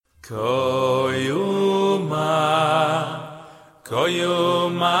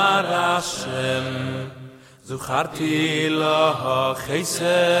Koyuma Hashem Zucharti lo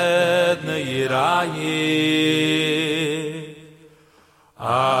chesed neirayi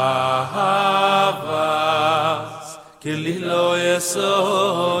Ahavas Kililo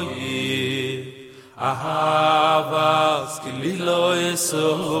Yesoyi Ahavas Kililo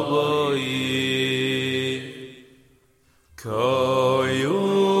Yesoyi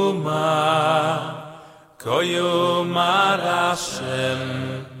Koyuma Hashem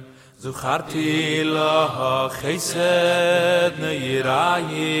Zucharti lo chesed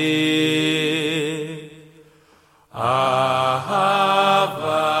neirayi Ahavas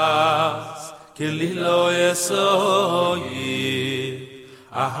Kililo Yesoyi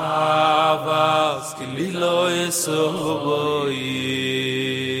Ahavas Kililo Yesoyi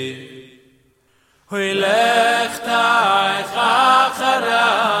Hoylech Taich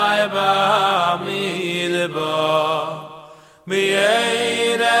Acharai Ba'amidba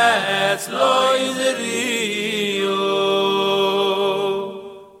Mi'eretz lo yizriyu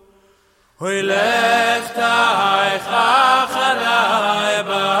Hoylech Taich Acharai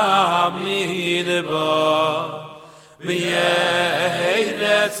Ba'amidba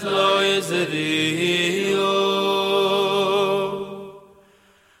Mi'eretz lo yizriyu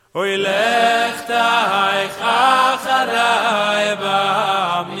Hoylech Taich Acharai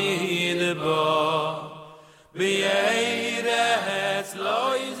Ba'amidba Mi'eretz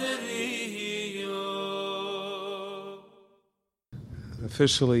lo yizriyu.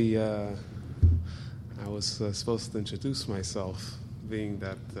 Officially, I was supposed to introduce myself, being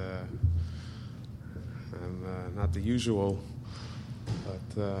that I'm not the usual, but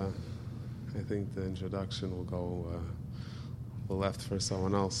I think the introduction will go left for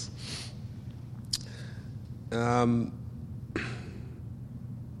someone else.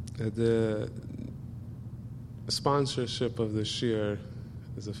 The sponsorship of the shir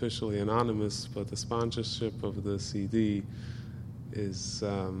is officially anonymous, but the sponsorship of the CD is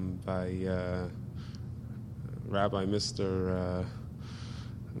by Rabbi Mr.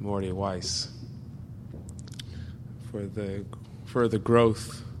 Morty Weiss for the further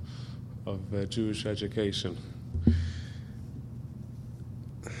growth of Jewish education.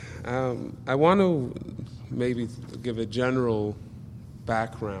 I want to maybe give a general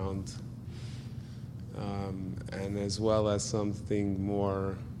background and as well as something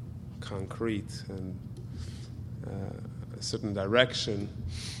more concrete and a certain direction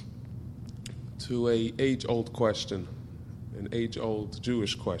to an age-old question, an age-old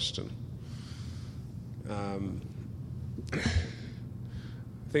Jewish question. I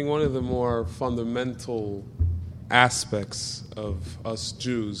think one of the more fundamental aspects of us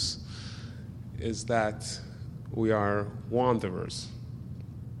Jews is that we are wanderers.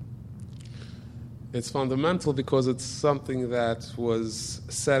 It's fundamental because it's something that was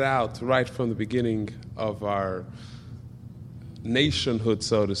set out right from the beginning of our nationhood,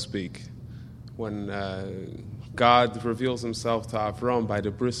 so to speak, when God reveals himself to Avram by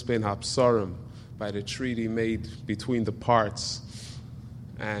the Bris Ben Hapsarim, by the treaty made between the parts,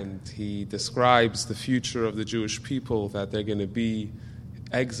 and he describes the future of the Jewish people, that they're going to be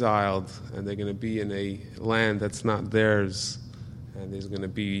exiled and they're going to be in a land that's not theirs, and there's going to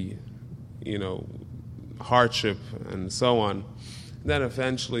be, hardship and so on. Then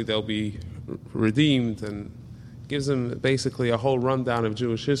eventually they'll be redeemed, and gives them basically a whole rundown of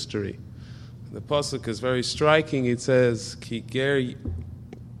Jewish history. The pasuk is very striking. It says, "Ki ger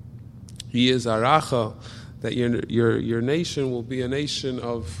yizaracha," that your nation will be a nation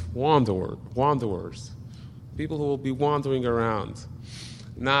of wanderers, people who will be wandering around,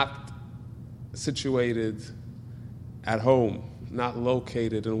 not situated at home, not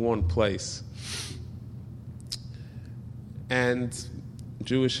located in one place. And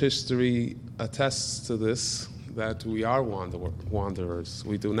Jewish history attests to this, that we are wanderers.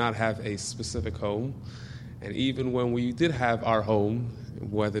 We do not have a specific home. And even when we did have our home,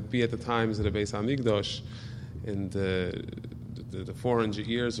 whether it be at the times of the Beis HaMikdash, in the 400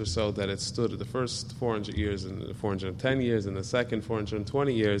 years or so that it stood, the first 400 years and the 410 years and the second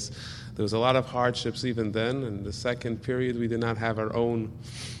 420 years, there was a lot of hardships even then. In the second period, we did not have our own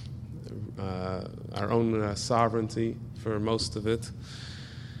sovereignty for most of it.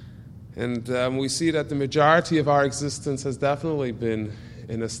 And we see that the majority of our existence has definitely been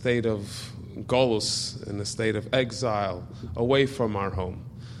in a state of golus, in a state of exile, away from our home.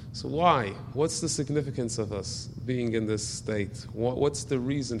 So why? What's the significance of us being in this state? What's the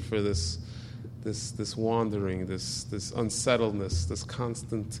reason for this wandering, this unsettledness, this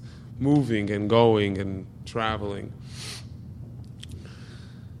constant moving and going and traveling?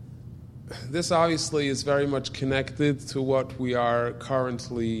 this obviously is very much connected to what we are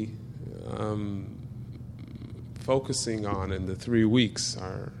currently focusing on in the 3 weeks.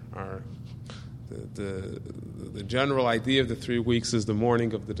 The general idea of the 3 weeks is the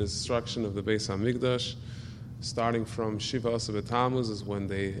morning of the destruction of the Beis HaMikdash, starting from Shiva Asar B'Tammuz is when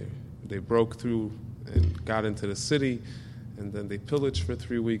they broke through and got into the city, and then they pillaged for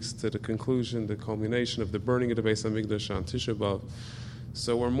 3 weeks to the conclusion, the culmination of the burning of the Beis HaMikdash on Tisha B'Av.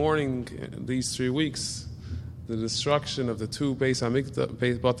 So we're mourning these 3 weeks the destruction of the two Beis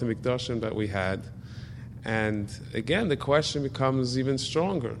HaMikdashim that we had. And again, the question becomes even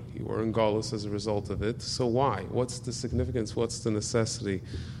stronger. You were in Golus as a result of it. So why? What's the significance? What's the necessity?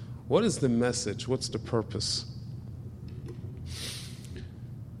 What is the message? What's the purpose?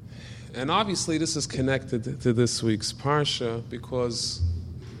 And obviously this is connected to this week's Parsha because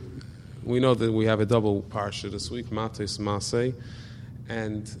we know that we have a double Parsha this week, Matos, Masei.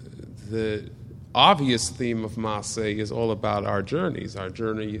 And the obvious theme of Masei is all about our journeys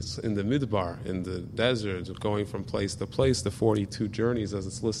in the Midbar, in the desert, going from place to place, the 42 journeys as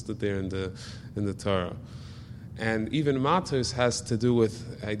it's listed there in the Torah. And even Matos has to do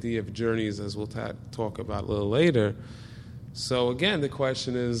with the idea of journeys, as we'll talk about a little later. So again, the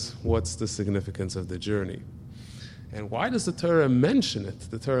question is, what's the significance of the journey? And why does the Torah mention it?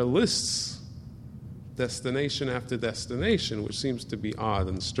 The Torah lists destination after destination, which seems to be odd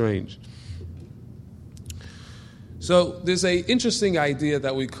and strange. So there's an interesting idea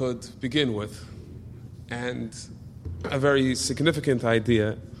that we could begin with, and a very significant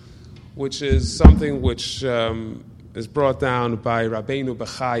idea, which is something which is brought down by Rabbeinu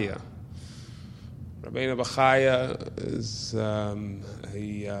Bechaya. Rabbeinu Bechaya is a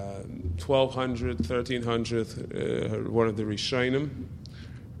 1200, 1300, one of the Rishonim,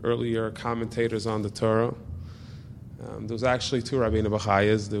 earlier commentators on the Torah. There was actually two Rabbeinu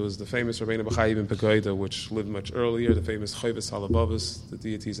Bechayas. There was the famous Rabbeinu Bechaya ibn Pegoida, which lived much earlier, the famous Chovis Halabavos, the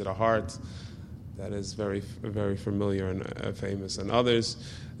deities of the heart, that is very, very familiar and famous, and others.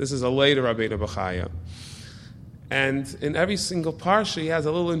 This is a later Rabbeinu Bechaya. And in every single Parsha, he has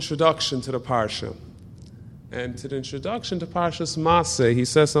a little introduction to the Parsha. And to the introduction to Parshas Masei, he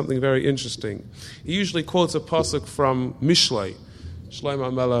says something very interesting. He usually quotes a pasuk from Mishlei, Shlomo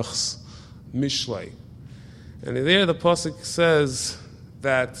HaMelech's Mishlei. And there the pasuk says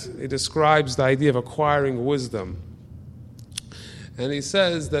that it describes the idea of acquiring wisdom. And he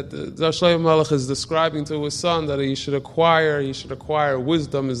says that the Shlomo HaMelech is describing to his son that he should acquire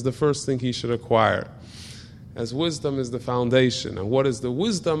wisdom is the first thing he should acquire, as wisdom is the foundation. And what is the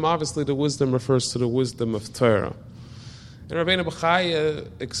wisdom? Obviously the wisdom refers to the wisdom of Torah. And Rabbeinu Bechaya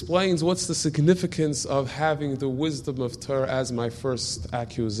explains what's the significance of having the wisdom of Torah as my first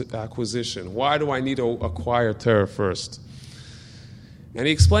acquisition. Why do I need to acquire Torah first? And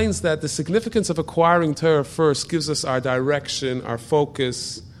he explains that the significance of acquiring Torah first gives us our direction, our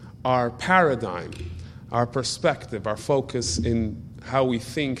focus, our paradigm, our perspective, our focus in how we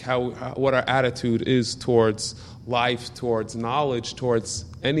think, what our attitude is towards life, towards knowledge, towards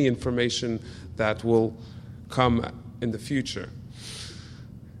any information that will come in the future.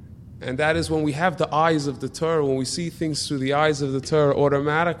 And that is when we have the eyes of the Torah, when we see things through the eyes of the Torah,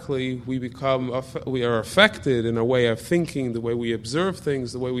 automatically we are affected in a way of thinking, the way we observe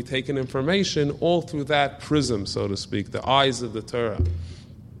things, the way we take in information, all through that prism, so to speak, the eyes of the Torah.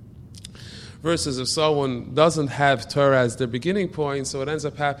 Versus if someone doesn't have Torah as their beginning point, so what ends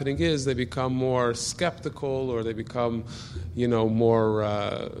up happening is they become more skeptical, or they become,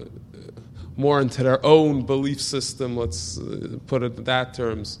 more into their own belief system, let's put it in that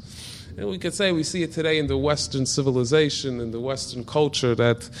terms. And we could say we see it today in the Western civilization, in the Western culture,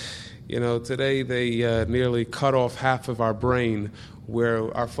 that, today they nearly cut off half of our brain,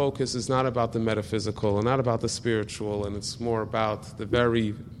 where our focus is not about the metaphysical and not about the spiritual, and it's more about the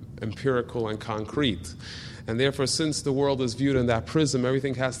very empirical and concrete. And therefore, since the world is viewed in that prism,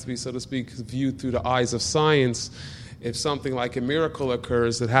 everything has to be, so to speak, viewed through the eyes of science. If something like a miracle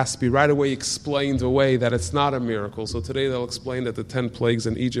occurs, it has to be right away explained away that it's not a miracle. So today they'll explain that the 10 plagues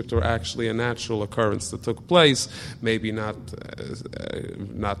in Egypt are actually a natural occurrence that took place, maybe not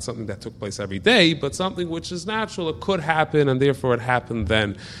something that took place every day, but something which is natural. It could happen, and therefore it happened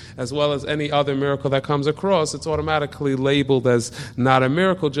then. As well as any other miracle that comes across, it's automatically labeled as not a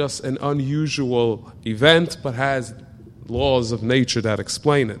miracle, just an unusual event, but has laws of nature that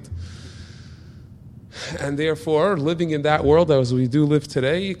explain it. And therefore, living in that world as we do live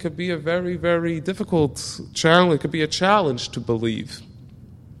today, it could be a very, very difficult challenge. It could be a challenge to believe.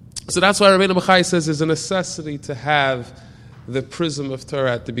 So that's why Rabbeinu Bechaya says there's a necessity to have the prism of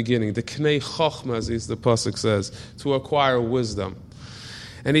Torah at the beginning, the Knei Chochma, as the pasuk says, to acquire wisdom.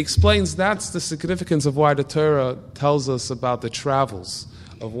 And he explains that's the significance of why the Torah tells us about the travels,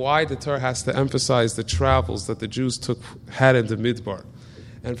 of why the Torah has to emphasize the travels that the Jews had in the Midbar.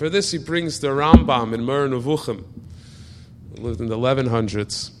 And for this he brings the Rambam in Moreh Nevuchim, who lived in the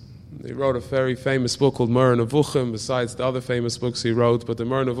 1100s. He wrote a very famous book called Moreh Nevuchim, besides the other famous books he wrote, but the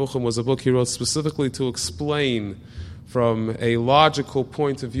Moreh Nevuchim was a book he wrote specifically to explain from a logical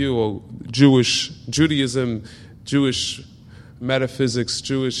point of view Judaism, Jewish metaphysics,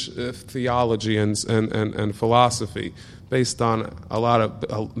 Jewish theology and philosophy, based on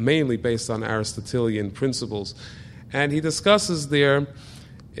mainly based on Aristotelian principles. And he discusses there,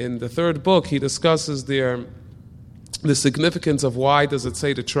 in the third book, he discusses there the significance of why does it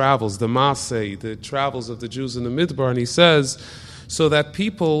say the travels, the Masei, the travels of the Jews in the Midbar, and he says, so that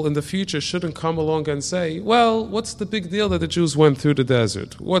people in the future shouldn't come along and say, well, what's the big deal that the Jews went through the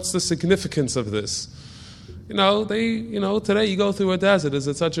desert? What's the significance of this? Today you go through a desert. Is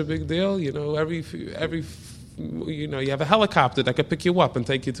it such a big deal? You have a helicopter that can pick you up and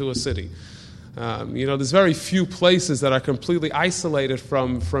take you to a city. There's very few places that are completely isolated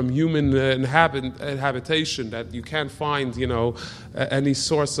from human habitation that you can't find, any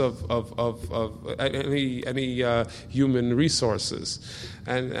source of any human resources.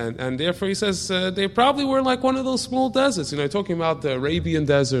 And therefore he says they probably were like one of those small deserts. Talking about the Arabian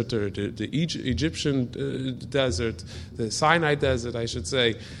desert or the Egyptian desert, the Sinai desert, I should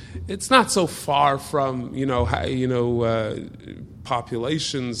say. It's not so far from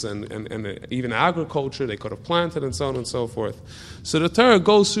populations and even agriculture they could have planted and so on and so forth. So the Torah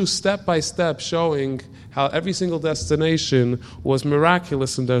goes through step by step showing how every single destination was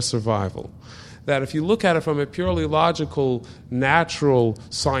miraculous in their survival. That if you look at it from a purely logical, natural,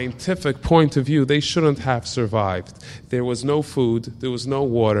 scientific point of view, they shouldn't have survived. There was no food, there was no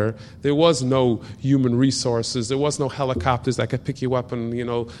water, there was no human resources, there was no helicopters that could pick you up and,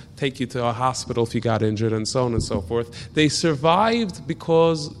 take you to a hospital if you got injured and so on and so forth. They survived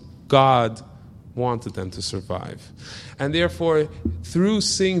because God wanted them to survive. And therefore, through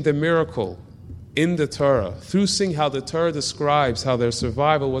seeing the miracle in the Torah, through seeing how the Torah describes how their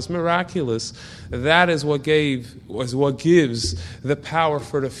survival was miraculous, that is what gives the power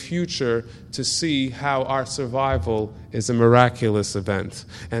for the future to see how our survival is a miraculous event,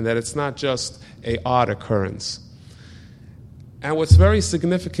 and that it's not just an odd occurrence. And what's very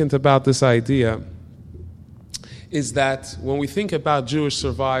significant about this idea is that when we think about Jewish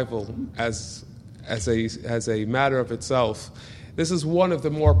survival as a matter of itself, this is one of the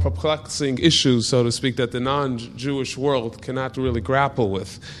more perplexing issues, so to speak, that the non-Jewish world cannot really grapple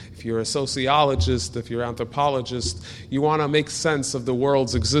with. If you're a sociologist, if you're an anthropologist, you want to make sense of the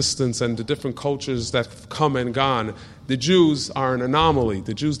world's existence and the different cultures that have come and gone. The Jews are an anomaly.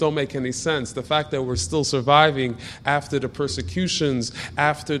 The Jews don't make any sense. The fact that we're still surviving after the persecutions,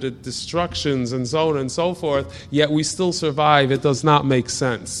 after the destructions, and so on and so forth, yet we still survive, it does not make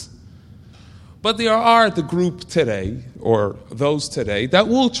sense. But there are the group today, or those today, that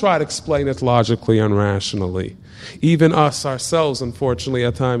will try to explain it logically and rationally. Even us ourselves, unfortunately,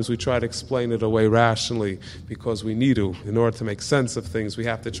 at times we try to explain it away rationally because we need to. In order to make sense of things, we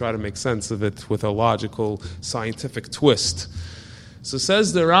have to try to make sense of it with a logical, scientific twist. So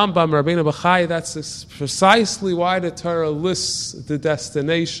says the Rambam, Rabbeinu Bachai, that's precisely why the Torah lists the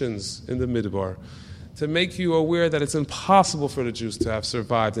destinations in the Midbar, to make you aware that it's impossible for the Jews to have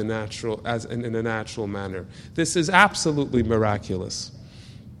survived in a natural manner. This is absolutely miraculous.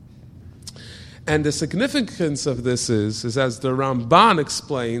 And the significance of this is as the Ramban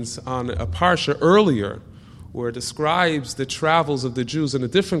explains on a parsha earlier, where it describes the travels of the Jews in a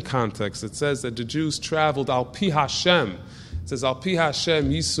different context. It says that the Jews traveled al pi Hashem. It says al pi Hashem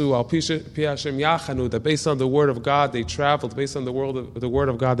yisu, al pi Hashem yachanu, that based on the word of God they traveled, based on the word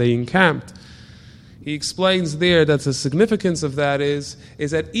of God they encamped. He explains there that the significance of that is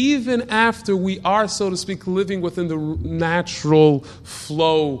that even after we are, so to speak, living within the natural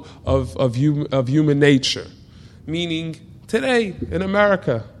flow of human nature, meaning today in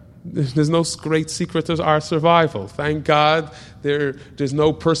America, there's no great secret to our survival. Thank God there's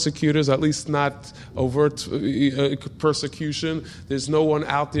no persecutors, at least not overt persecution. There's no one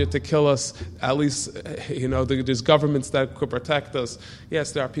out there to kill us. At least, there's governments that could protect us.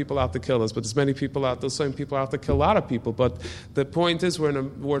 Yes, there are people out to kill us, but there's many people out there, same people out to kill a lot of people. But the point is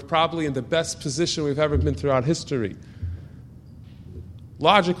we're probably in the best position we've ever been throughout history.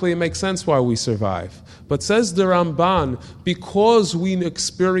 Logically, it makes sense why we survive. But says the Ramban, because we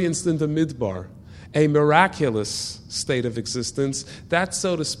experienced in the Midbar a miraculous state of existence, that,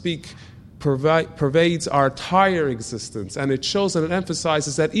 so to speak, pervades our entire existence, and it shows and it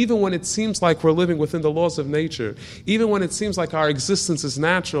emphasizes that even when it seems like we're living within the laws of nature, even when it seems like our existence is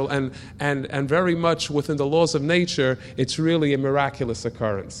natural and very much within the laws of nature, it's really a miraculous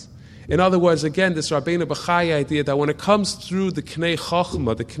occurrence. In other words, again, this Rabbeinu Bachai idea that when it comes through the Knei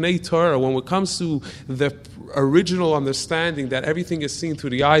Chochmah, the Knei Torah, when it comes to the original understanding that everything is seen through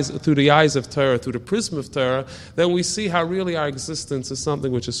the eyes of Torah, through the prism of Torah, then we see how really our existence is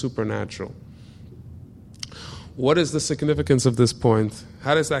something which is supernatural. What is the significance of this point?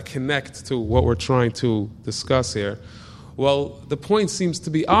 How does that connect to what we're trying to discuss here? Well, the point seems to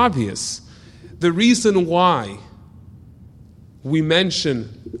be obvious. The reason why we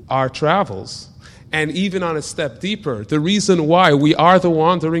mention our travels, and even on a step deeper, the reason why we are the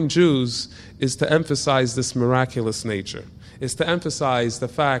wandering Jews is to emphasize this miraculous nature, is to emphasize the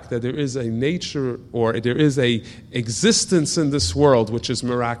fact that there is a nature or there is a existence in this world which is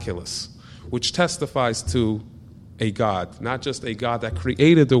miraculous, which testifies to a God, not just a God that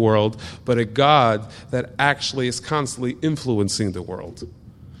created the world, but a God that actually is constantly influencing the world.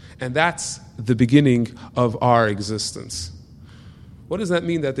 And that's the beginning of our existence. What does that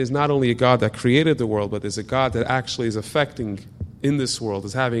mean? That there's not only a God that created the world, but there's a God that actually is affecting in this world,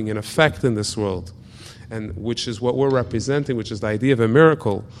 is having an effect in this world, and which is what we're representing, which is the idea of a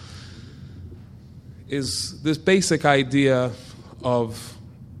miracle, is this basic idea of,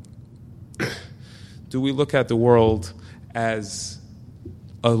 do we look at the world as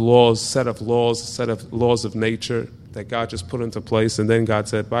a set of laws of nature that God just put into place, and then God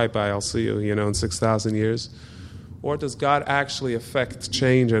said, bye-bye, I'll see you, in 6,000 years? Or does God actually affect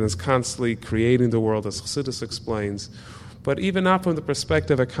change and is constantly creating the world, as Chassidus explains? But even not from the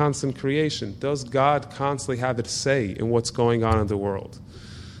perspective of constant creation. Does God constantly have a say in what's going on in the world?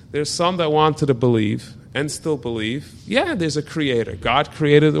 There's some that wanted to believe and still believe, yeah, there's a creator. God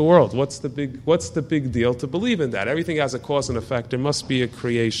created the world. What's the big deal to believe in that? Everything has a cause and effect. There must be a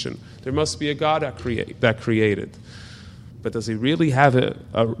creation. There must be a God that created. But does he really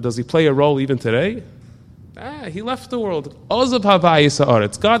does he play a role even today? He left the world. Ozav havayis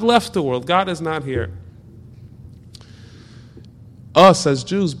haaretz. God left the world. God is not here. Us as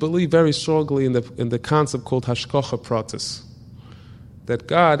Jews believe very strongly in the concept called hashgacha pratis, that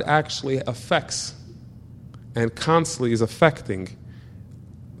God actually affects and constantly is affecting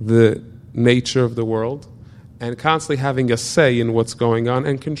the nature of the world and constantly having a say in what's going on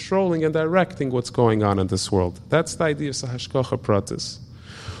and controlling and directing what's going on in this world. That's the idea of hashgacha pratis.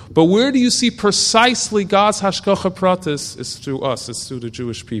 But where do you see precisely God's hashgacha pratis? Is through us, it's through the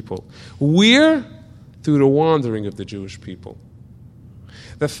Jewish people. Where? Through the wandering of the Jewish people.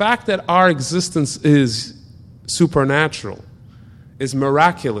 The fact that our existence is supernatural, is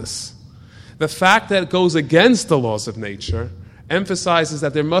miraculous, the fact that it goes against the laws of nature emphasizes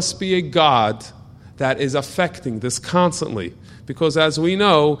that there must be a God that is affecting this constantly. Because as we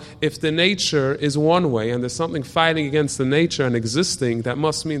know, if the nature is one way and there's something fighting against the nature and existing, that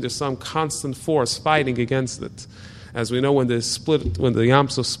must mean there's some constant force fighting against it. As we know, when the Yam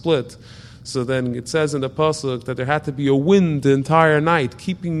Suf split, so then it says in the pasuk that there had to be a wind the entire night,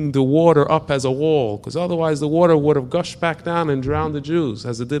 keeping the water up as a wall, because otherwise the water would have gushed back down and drowned the Jews,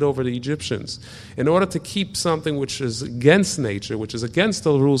 as it did over the Egyptians. In order to keep something which is against nature, which is against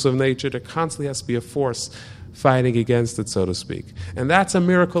the rules of nature, there constantly has to be a force fighting against it, so to speak. And that's a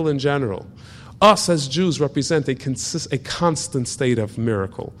miracle in general. Us as Jews represent a constant state of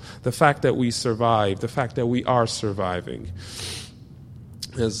miracle. The fact that we survive, the fact that we are surviving.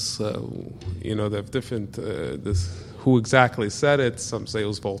 As there are different, who exactly said it. Some say it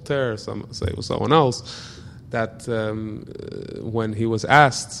was Voltaire, some say it was someone else. That when he was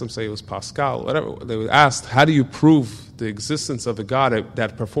asked, some say it was Pascal, whatever, they were asked, how do you prove the existence of a God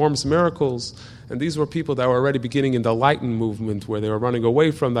that performs miracles? And these were people that were already beginning in the Enlightenment movement, where they were running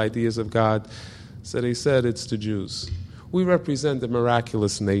away from the ideas of God. So they said, it's the Jews. We represent the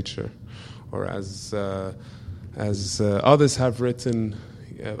miraculous nature. Or as others have written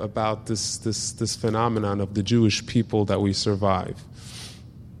about this phenomenon of the Jewish people that we survive.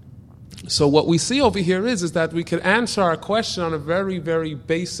 So what we see over here is that we can answer our question on a very, very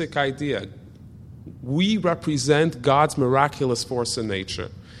basic idea. We represent God's miraculous force in nature.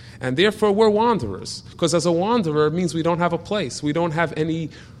 And therefore we're wanderers. Because as a wanderer, it means we don't have a place. We don't have any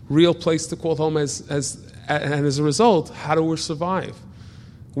real place to call home and as a result, how do we survive?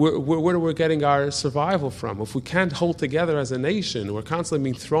 Where are we getting our survival from? If we can't hold together as a nation, we're constantly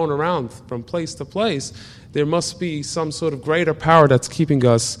being thrown around from place to place, there must be some sort of greater power that's keeping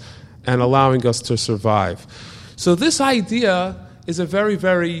us and allowing us to survive. So this idea is a very,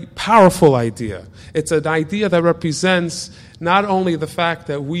 very powerful idea. It's an idea that represents not only the fact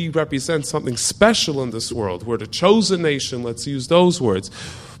that we represent something special in this world, we're the chosen nation, let's use those words,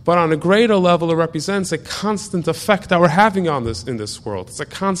 but on a greater level, it represents a constant effect that we're having on this in this world. It's a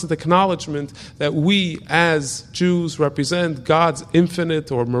constant acknowledgement that we, as Jews, represent God's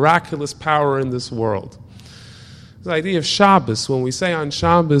infinite or miraculous power in this world. The idea of Shabbos, when we say on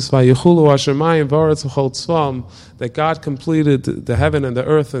Shabbos, "Vayichulu hashemayim v'aretz v'chol tzvam," that God completed the heaven and the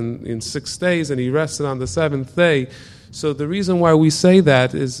earth in 6 days, and He rested on the seventh day. So the reason why we say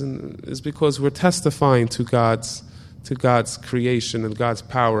that is because we're testifying to God's creation and God's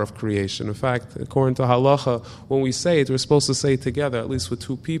power of creation. In fact, according to halacha, when we say it, we're supposed to say it together, at least with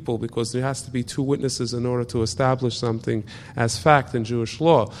two people, because there has to be two witnesses in order to establish something as fact in Jewish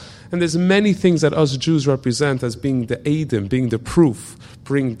law. And there's many things that us Jews represent as being the eidim, being the proof,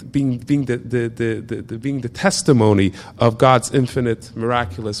 being the testimony of God's infinite,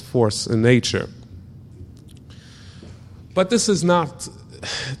 miraculous force in nature. But this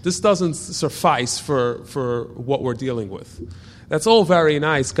doesn't suffice for what we're dealing with. That's all very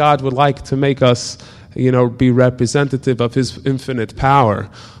nice. God would like to make us, be representative of His infinite power.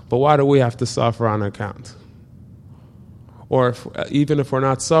 But why do we have to suffer on account? Or even if we're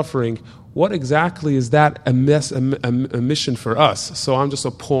not suffering, what exactly is that a mission for us? So I'm just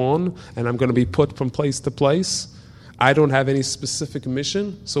a pawn, and I'm going to be put from place to place. I don't have any specific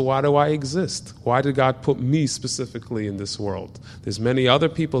mission, so why do I exist? Why did God put me specifically in this world? There's many other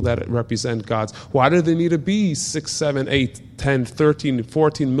people that represent God's. Why do there need to be 6, 7, 8, 10, 13,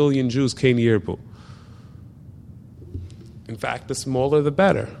 14 million Jews, Kain Yirbu? In fact, the smaller the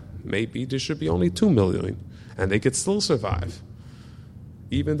better. Maybe there should be only 2 million, and they could still survive,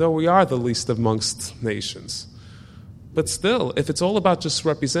 even though we are the least amongst nations. But still, if it's all about just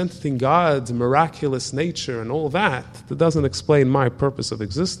representing God's miraculous nature and all that doesn't explain my purpose of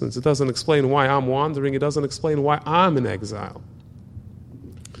existence. It doesn't explain why I'm wandering. It doesn't explain why I'm in exile.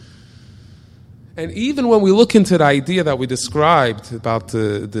 And even when we look into the idea that we described about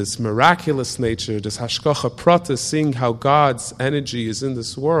this miraculous nature, this hashgacha pratis, seeing how God's energy is in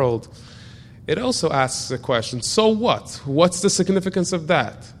this world, it also asks the question, so what? What's the significance of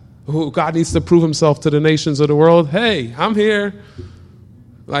that? God needs to prove Himself to the nations of the world. Hey, I'm here.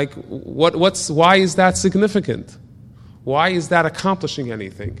 Like, why is that significant? Why is that accomplishing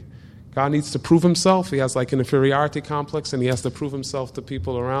anything? God needs to prove Himself. He has like an inferiority complex, and He has to prove Himself to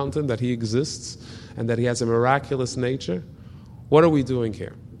people around Him that He exists and that He has a miraculous nature. What are we doing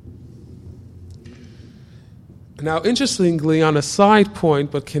here? Now, interestingly, on a side point,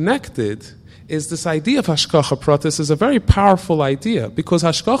 but connected, is this idea of hashgacha pratis is a very powerful idea, because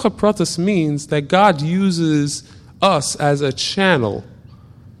hashgacha pratis means that God uses us as a channel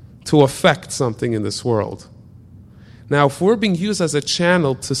to affect something in this world. Now, if we're being used as a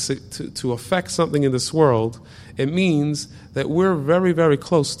channel to affect something in this world, it means that we're very, very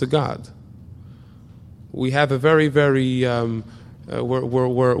close to God. We have a very, very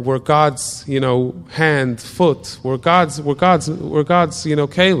we're God's hand, foot. We're God's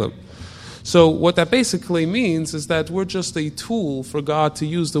kalim. So what that basically means is that we're just a tool for God to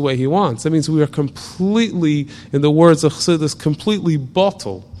use the way He wants. That means we are completely, in the words of Chassidus, completely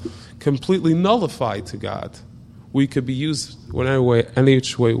bottled, completely nullified to God. We could be used any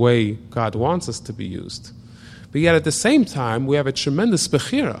which way God wants us to be used. But yet at the same time, we have a tremendous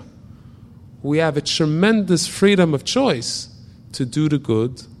bechira. We have a tremendous freedom of choice to do the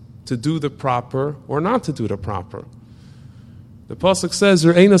good, to do the proper, or not to do the proper. The Pasuk says,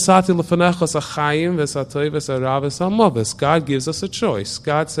 God gives us a choice.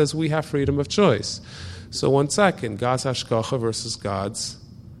 God says we have freedom of choice. So 1 second, God's hashgacha versus God's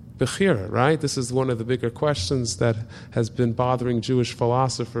bechira, right? This is one of the bigger questions that has been bothering Jewish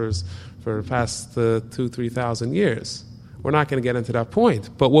philosophers for the past 2,000-3,000 years. We're not going to get into that point.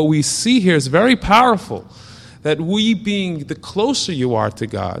 But what we see here is very powerful, that we being the closer you are to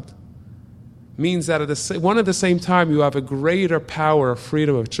God, means that at the same time you have a greater power of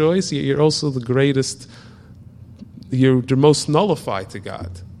freedom of choice, yet you're also you're the most nullified to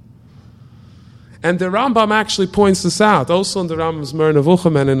God. And the Rambam actually points this out, also in the Rambam's Mer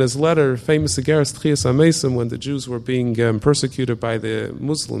Nevuchim, and in his letter, famous Igeres Tchias HaMesim, when the Jews were being persecuted by the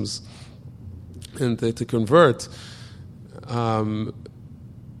Muslims and to convert.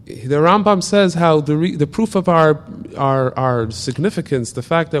 The Rambam says how the proof of our significance, the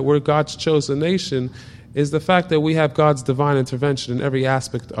fact that we're God's chosen nation, is the fact that we have God's divine intervention in every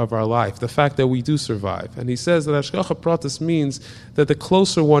aspect of our life, the fact that we do survive. And he says that hashgacha pratis means that the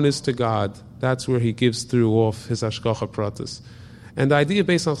closer one is to God, that's where He gives through off His hashgacha pratis. And the idea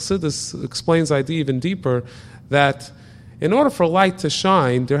based on Chassidus explains the idea even deeper, that In order for light to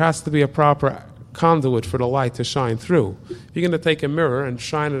shine, there has to be a proper conduit for the light to shine through. You're going to take a mirror and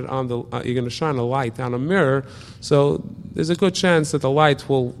shine it on you're going to shine a light on a mirror, so there's a good chance that the light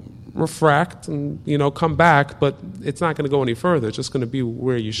will refract and come back, but it's not going to go any further. It's just going to be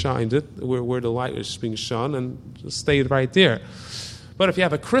where you shined it, where the light is being shone, and just stay right there. But if you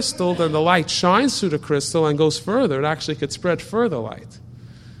have a crystal, then the light shines through the crystal and goes further. It actually could spread further light.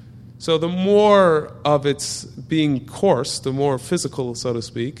 So the more of its being coarse, the more physical, so to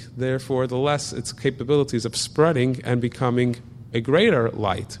speak, therefore the less its capabilities of spreading and becoming a greater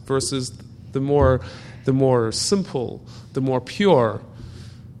light, versus the more simple, the more pure,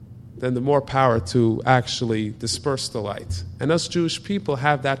 then the more power to actually disperse the light. And us Jewish people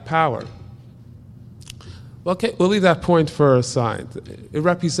have that power. Okay, we'll leave that point for a side. It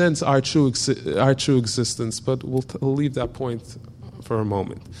represents our true existence, but we'll leave that point for a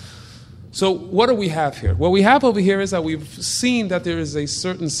moment. So what do we have here? What we have over here is that we've seen that there is a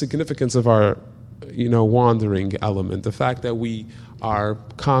certain significance of our, wandering element. The fact that we are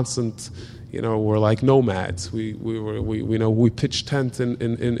constant, we're like nomads. We pitch tent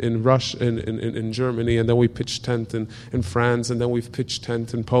in Russia, in Germany, and then we pitch tent in France, and then we've pitched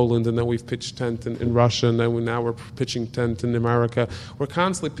tent in Poland, and then we've pitched tent in Russia, and then now we're pitching tent in America. We're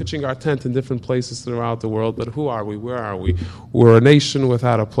constantly pitching our tent in different places throughout the world. But who are we? Where are we? We're a nation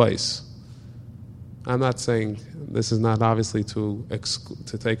without a place. I'm not saying this is not obviously to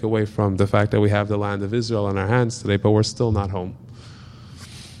take away from the fact that we have the land of Israel in our hands today, but we're still not home.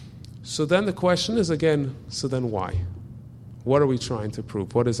 So then the question is again, so then why? What are we trying to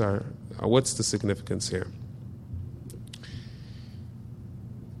prove? What's the significance here?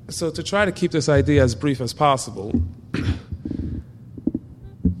 So to try to keep this idea as brief as possible,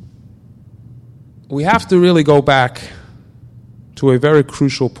 we have to really go back to a very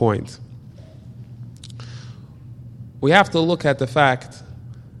crucial point. We have to look at the fact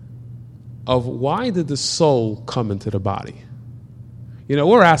of why did the soul come into the body?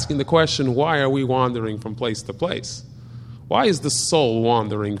 We're asking the question, why are we wandering from place to place? Why is the soul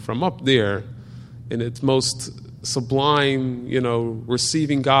wandering from up there in its most sublime,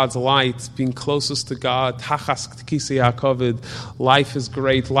 receiving God's light, being closest to God, tachas kisi ha'kovid, life is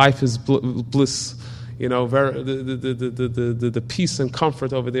great, life is bliss, the peace and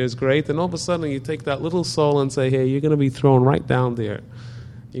comfort over there is great, and all of a sudden you take that little soul and say, hey, you're going to be thrown right down there.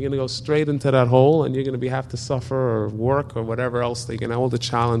 You're going to go straight into that hole, and you're going to have to suffer or work or whatever else, all the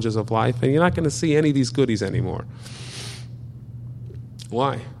challenges of life, and you're not going to see any of these goodies anymore.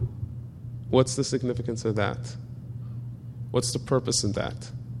 Why? What's the significance of that? What's the purpose in that?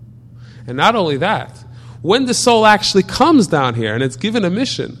 And not only that, when the soul actually comes down here and it's given a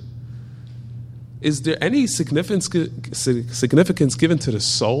mission, is there any significance given to the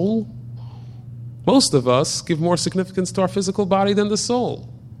soul? Most of us give more significance to our physical body than the soul.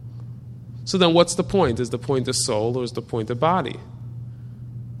 So then what's the point? Is the point the soul or is the point the body?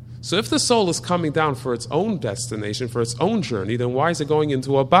 So if the soul is coming down for its own destination, for its own journey, then why is it going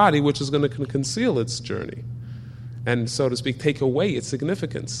into a body which is going to conceal its journey? And, so to speak, take away its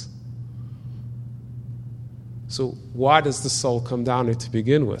significance. So why does the soul come down here to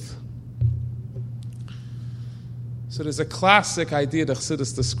begin with? So there's a classic idea that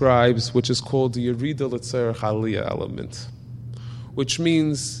Chassidus describes, which is called the Yerida L'Tzerech Aliyah element, which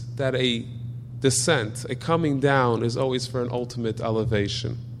means that a descent, a coming down, is always for an ultimate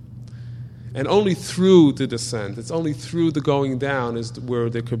elevation. And only through the descent, it's only through the going down is where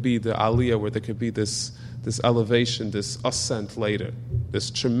there could be the aliyah, where there could be this elevation, this ascent later, this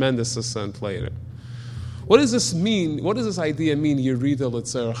tremendous ascent later. What does this mean? What does this idea mean, Yerida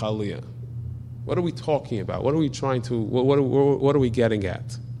L'Tzerech Aliyah? What are we talking about? What are we trying to, what are we getting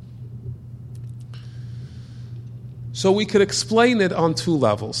at? So we could explain it on two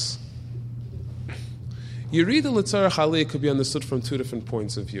levels. Yerida L'Tzerech Aliyah could be understood from two different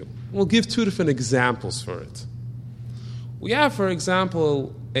points of view. We'll give two different examples for it. We have, for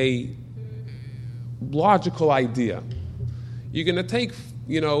example, a logical idea. You're going to take,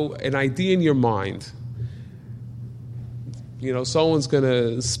 an idea in your mind. Someone's going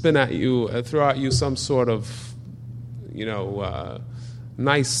to spin at you, throw at you some sort of,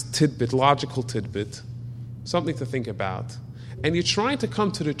 nice tidbit, logical tidbit, something to think about. And you're trying to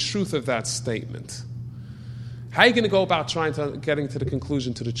come to the truth of that statement. How are you going to go about getting to the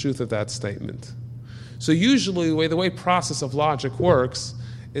conclusion to the truth of that statement? So usually the way process of logic works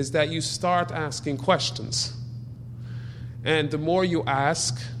is that you start asking questions. And the more you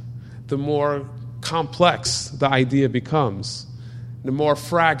ask, the more complex the idea becomes, the more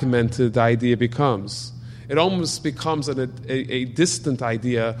fragmented the idea becomes. it almost becomes a distant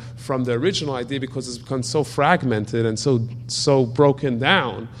idea from the original idea because it's become so fragmented and so broken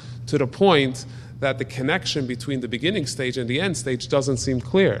down to the point that the connection between the beginning stage and the end stage doesn't seem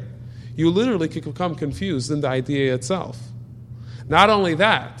clear. You literally could become confused in the idea itself. Not only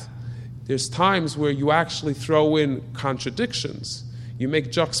that, there's times where you actually throw in contradictions. You make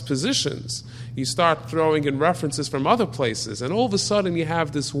juxtapositions. You start throwing in references from other places, and all of a sudden you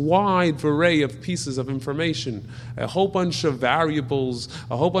have this wide array of pieces of information, a whole bunch of variables,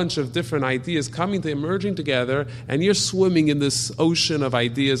 a whole bunch of different ideas emerging together, and you're swimming in this ocean of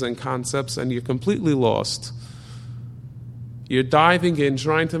ideas and concepts, and you're completely lost. You're diving in,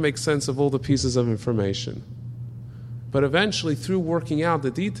 trying to make sense of all the pieces of information. But eventually, through working out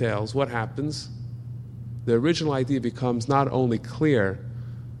the details, what happens? The original idea becomes not only clear,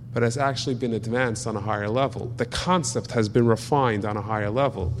 but has actually been advanced on a higher level. The concept has been refined on a higher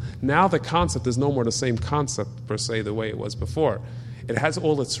level. Now the concept is no more the same concept, per se, the way it was before. It has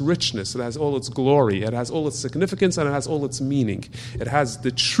all its richness, it has all its glory, it has all its significance, and it has all its meaning. It has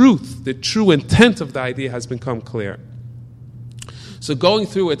the truth, the true intent of the idea has become clear. So going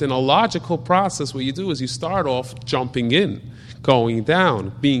through it in a logical process, what you do is you start off jumping in, going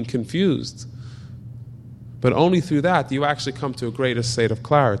down, being confused. But only through that do you actually come to a greater state of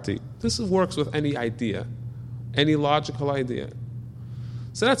clarity. This works with any idea, any logical idea.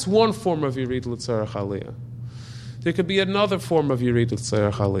 So that's one form of Yirid L'Tzarech Aliyah. There could be another form of Yirid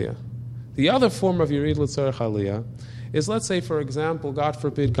L'Tzarech Aliyah. The other form of Yirid L'Tzarech Aliyah is, let's say, for example, God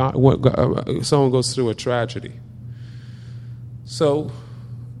forbid, someone goes through a tragedy. So,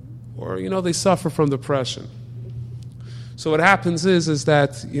 or, they suffer from depression. So what happens is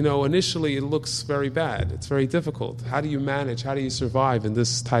that, initially it looks very bad. It's very difficult. How do you manage? How do you survive in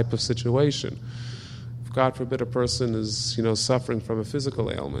this type of situation? If, God forbid, a person is, suffering from a physical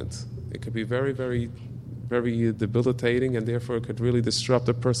ailment, it could be very, very, very debilitating, and therefore it could really disrupt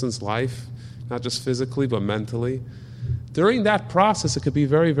a person's life, not just physically, but mentally. During that process, it could be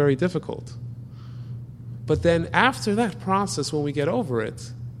very, very difficult. But then after that process, when we get over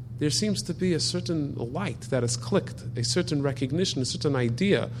it, there seems to be a certain light that has clicked, a certain recognition, a certain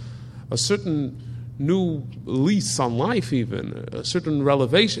idea, a certain new lease on life even, a certain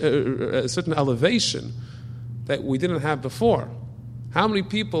elevation that we didn't have before. How many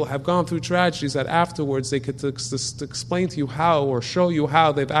people have gone through tragedies that afterwards they could explain to you how or show you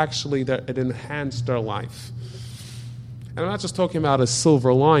how it enhanced their life? And I'm not just talking about a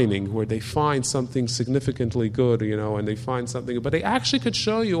silver lining where they find something significantly good, and they find something, but they actually could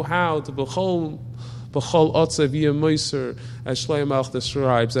show you how to b'chol otzav yimoiser, as Shlomo Melech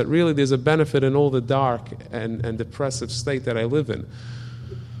describes, that really there's a benefit in all the dark and depressive state that I live in.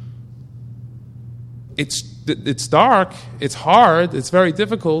 It's dark, it's hard, it's very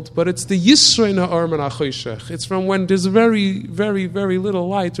difficult, but it's the Yisrei Na'or Min HaChoshech. It's from when there's very, very, very little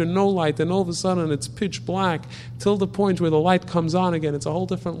light or no light, and all of a sudden it's pitch black, till the point where the light comes on again. It's a whole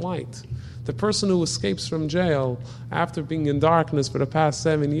different light. The person who escapes from jail after being in darkness for the past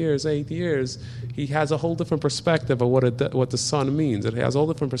 7 years, 8 years, he has a whole different perspective of what the sun means. He has a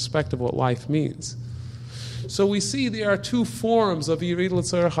whole different perspective of what life means. So we see there are two forms of Yirid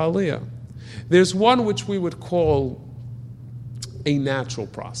L'Tzarech Aliyah. There's one which we would call a natural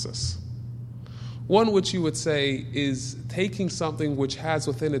process. One which you would say is taking something which has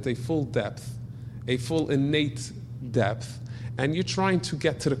within it a full depth, a full innate depth, and you're trying to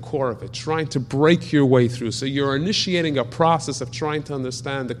get to the core of it, trying to break your way through. So you're initiating a process of trying to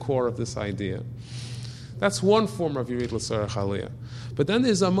understand the core of this idea. That's one form of Yirid L'Tzarech Aliyah. But then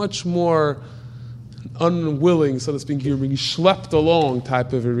there's a much more unwilling, so to speak, you're being schlepped along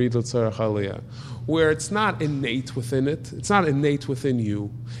type of Yirid L'Tzarech Aliyah, where it's not innate within it, it's not innate within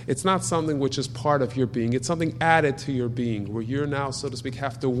you, it's not something which is part of your being, it's something added to your being, where you're now, so to speak,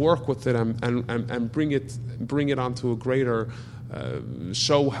 have to work with it and bring it onto a greater,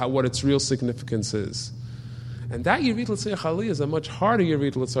 show what its real significance is. And that Yirid L'Tzarech Aliyah is a much harder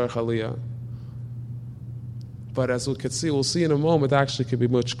Yirid L'Tzarech Aliyah, but as we'll see in a moment, actually could be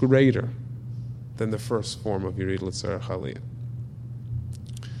much greater than the first form of Yirid L'Tzarech Aliyah.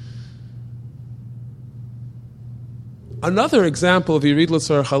 Another example of Yirid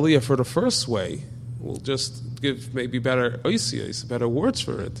L'Tzarech Aliyah for the first way, we'll just give maybe better oisias, better words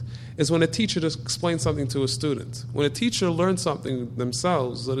for it, is when a teacher just explains something to a student. When a teacher learns something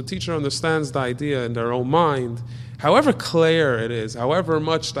themselves, that a teacher understands the idea in their own mind, however clear it is, however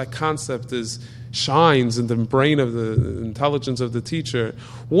much that concept shines in the brain of the intelligence of the teacher,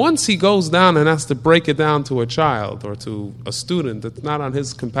 once he goes down and has to break it down to a child or to a student that's not on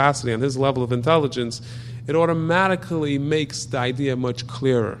his capacity, on his level of intelligence, it automatically makes the idea much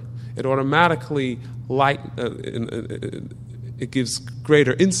clearer. it automatically it gives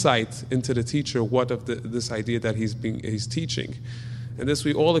greater insight into the teacher what of this idea that he's teaching. And this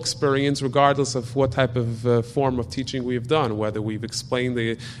we all experience regardless of what type of form of teaching we've done, whether we've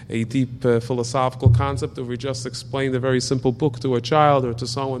explained a deep philosophical concept or we just explained a very simple book to a child or to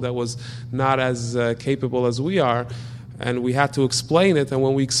someone that was not as capable as we are. And we had to explain it, and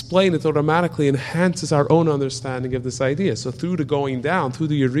when we explain it, automatically enhances our own understanding of this idea. So through the going down, through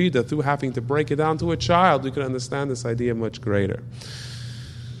the yerida, through having to break it down to a child, we can understand this idea much greater.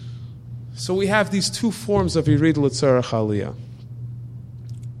 So we have these two forms of yerida l'tzarech aliyah.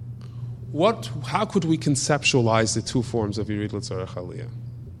 How could we conceptualize the two forms of yerida l'tzarech aliyah?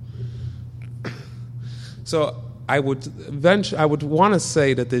 So I would want to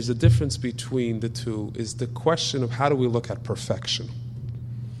say that there's a difference between the two is the question of how do we look at perfection.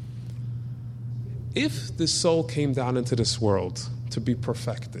 If the soul came down into this world to be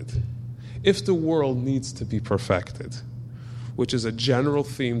perfected, if the world needs to be perfected, which is a general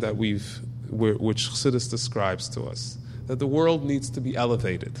theme that which Chassidus describes to us, that the world needs to be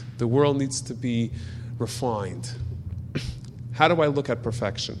elevated, the world needs to be refined. How do I look at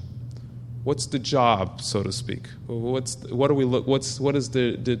perfection? What's the job, so to speak? What is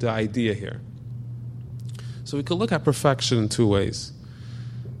the idea here? So we can look at perfection in two ways.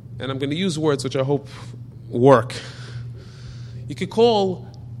 And I'm going to use words which I hope work. You could call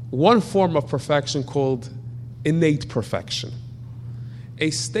one form of perfection called innate perfection. A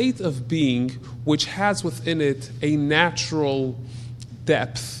state of being which has within it a natural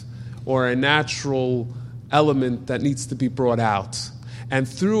depth or a natural element that needs to be brought out. And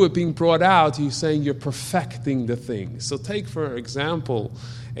through it being brought out, you're saying you're perfecting the thing. So take, for example,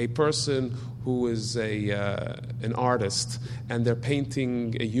 a person who is an artist, and they're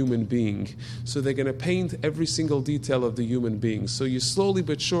painting a human being. So they're going to paint every single detail of the human being. So you're slowly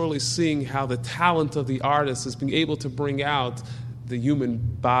but surely seeing how the talent of the artist is being able to bring out the human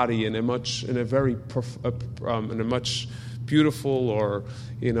body in a much beautiful or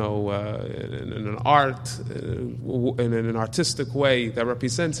in an art in an artistic way that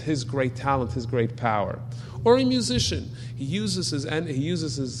represents his great talent, his great power. Or a musician, he uses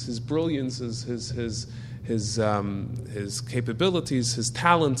his brilliance, his capabilities, his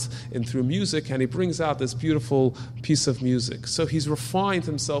talents, and through music, and he brings out this beautiful piece of music. So he's refined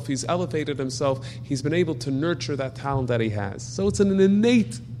himself, he's elevated himself, he's been able to nurture that talent that he has. So it's an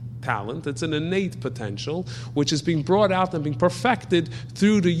innate talent, it's an innate potential, which is being brought out and being perfected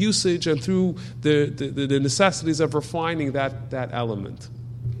through the usage and through the necessities of refining that element.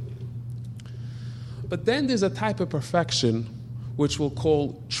 But then there's a type of perfection which we'll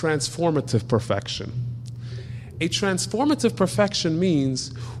call transformative perfection. A transformative perfection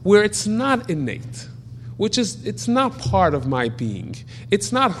means where it's not innate, which is it's not part of my being.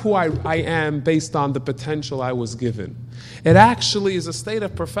 It's not who I am based on the potential I was given. It actually is a state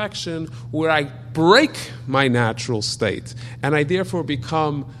of perfection where I break my natural state and I therefore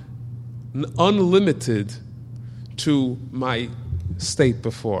become unlimited to my state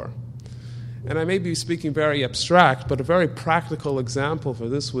before. And I may be speaking very abstract, but a very practical example for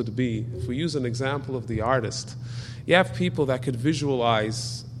this would be, if we use an example of the artist, you have people that could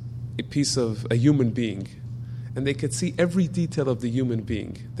visualize a piece of a human being, and they could see every detail of the human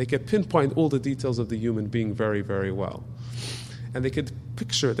being. They could pinpoint all the details of the human being very, very well. And they could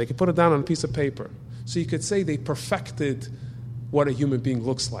put it down on a piece of paper. So you could say they perfected what a human being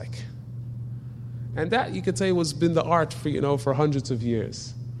looks like. And that, you could say, was been the art for hundreds of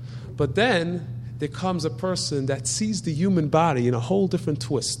years. But then there comes a person that sees the human body in a whole different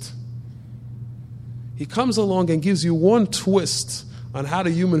twist. He comes along and gives you one twist on how the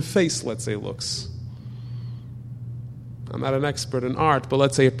human face, let's say, looks. I'm not an expert in art, but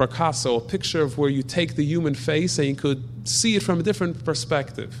let's say a Picasso, a picture of where you take the human face and you could see it from a different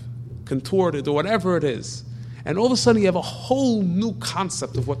perspective, contorted or whatever it is. And all of a sudden you have a whole new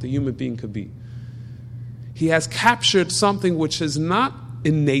concept of what the human being could be. He has captured something which is not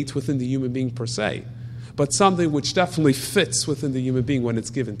innate within the human being per se, but something which definitely fits within the human being when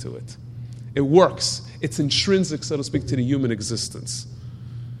it's given to it. It works. It's intrinsic, so to speak, to the human existence.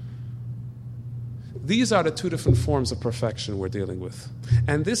 These are the two different forms of perfection we're dealing with.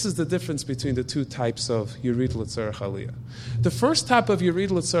 And this is the difference between the two types of Yerida L'Tzarech Aliyah. The first type of Yerida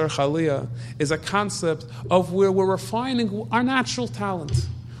L'Tzarech Aliyah is a concept of where we're refining our natural talent.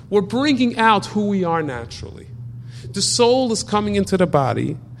 We're bringing out who we are naturally. The soul is coming into the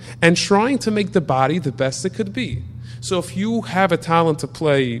body and trying to make the body the best it could be. So if you have a talent to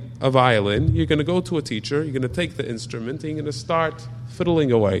play a violin, you're going to go to a teacher, you're going to take the instrument, and you're going to start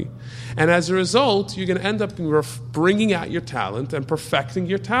fiddling away. And as a result, you're going to end up bringing out your talent and perfecting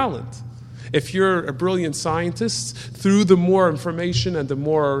your talent. If you're a brilliant scientist, through the more information and the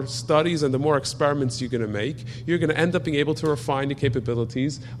more studies and the more experiments you're going to make, you're going to end up being able to refine your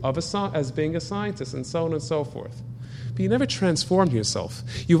capabilities as being a scientist, and so on and so forth. But you never transformed yourself.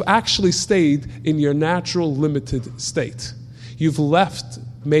 You've actually stayed in your natural limited state. You've left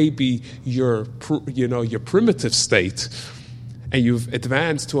maybe your primitive state, and you've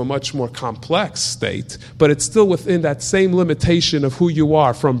advanced to a much more complex state, but it's still within that same limitation of who you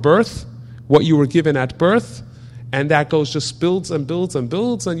are from birth, what you were given at birth, and that just builds and builds and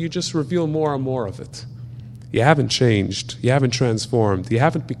builds, and you just reveal more and more of it. You haven't changed. You haven't transformed. You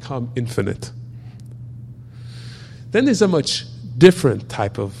haven't become infinite. Then there's a much different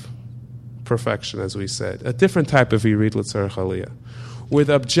type of perfection, as we said, a different type of Yirid L'Tzarech Aliyah, where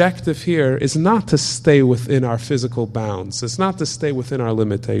the objective here is not to stay within our physical bounds. It's not to stay within our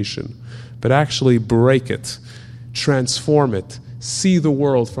limitation, but actually break it, transform it, see the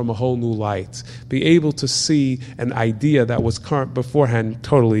world from a whole new light, be able to see an idea that was beforehand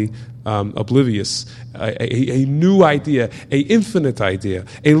totally oblivious, a new idea, a infinite idea,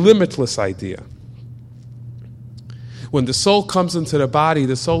 a limitless idea. When the soul comes into the body,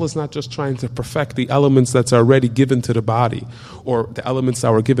 the soul is not just trying to perfect the elements that's already given to the body, or the elements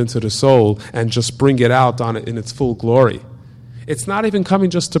that were given to the soul, and just bring it out in its full glory. It's not even coming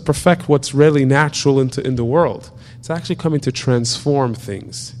just to perfect what's really natural in the world. It's actually coming to transform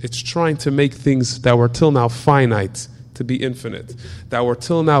things. It's trying to make things that were till now finite to be infinite, that were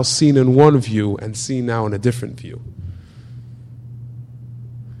till now seen in one view and seen now in a different view.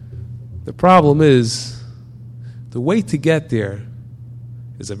 The problem is, the way to get there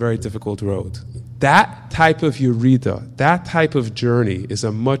is a very difficult road. That type of Yerida, that type of journey is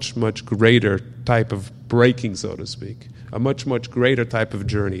a much, much greater type of breaking, so to speak. A much, much greater type of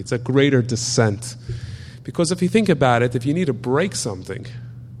journey. It's a greater descent. Because if you think about it, if you need to break something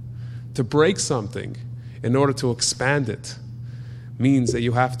in order to expand it, means that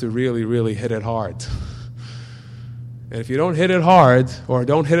you have to really, really hit it hard. And if you don't hit it hard, or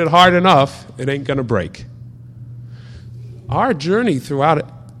don't hit it hard enough, it ain't going to break. Our journey throughout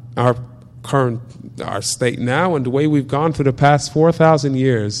our state now, and the way we've gone through the past 4,000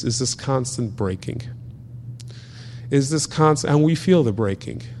 years, is this constant breaking. And we feel the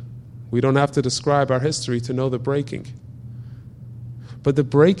breaking. We don't have to describe our history to know the breaking. But the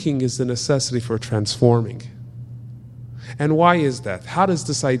breaking is the necessity for transforming. And why is that? How does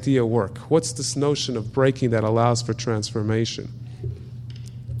this idea work? What's this notion of breaking that allows for transformation?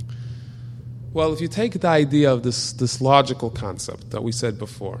 Well, if you take the idea of this logical concept that we said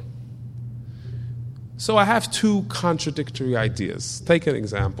before. So I have two contradictory ideas. Take an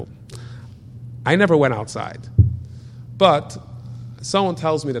example. I never went outside. But someone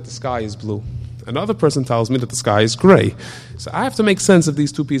tells me that the sky is blue. Another person tells me that the sky is gray. So I have to make sense of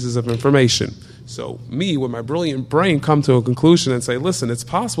these two pieces of information. So me, with my brilliant brain, come to a conclusion and say, listen, it's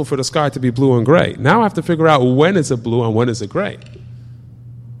possible for the sky to be blue and gray. Now I have to figure out when is it blue and when is it gray.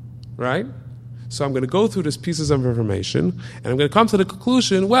 Right? So I'm going to go through these pieces of information, and I'm going to come to the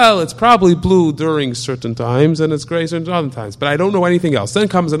conclusion, well, it's probably blue during certain times, and it's gray certain other times. But I don't know anything else. Then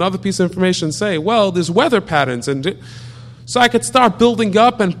comes another piece of information and say, well, there's weather patterns, and so I could start building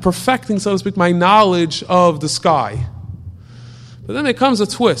up and perfecting, so to speak, my knowledge of the sky. But then there comes a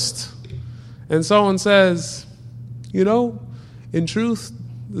twist. And someone says, in truth,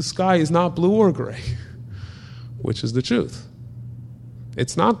 the sky is not blue or gray. Which is the truth.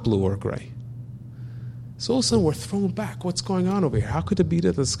 It's not blue or gray. So all of a sudden we're thrown back. What's going on over here? How could it be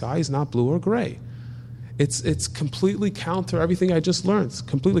that the sky is not blue or gray? It's completely counter everything I just learned. It's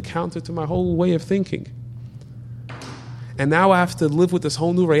completely counter to my whole way of thinking. And now I have to live with this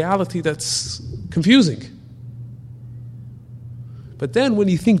whole new reality that's confusing. But then when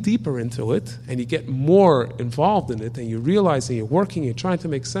you think deeper into it, and you get more involved in it, and you realize that you're working, you're trying to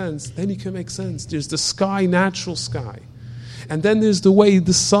make sense, then you can make sense. There's the sky, natural sky. And then there's the way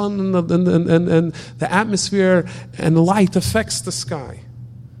the sun and the atmosphere and the light affects the sky.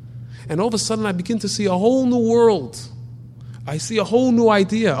 And all of a sudden I begin to see a whole new world. I see a whole new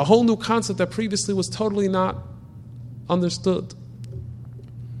idea, a whole new concept that previously was totally not understood.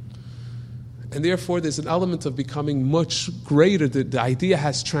 And therefore there's an element of becoming much greater. The idea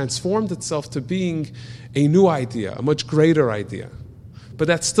has transformed itself to being a new idea, a much greater idea. But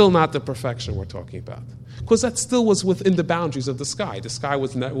that's still not the perfection we're talking about. Because that still was within the boundaries of the sky. The sky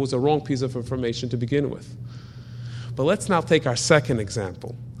was a wrong piece of information to begin with. But let's now take our second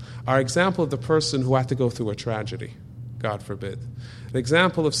example. Our example of the person who had to go through a tragedy, God forbid. An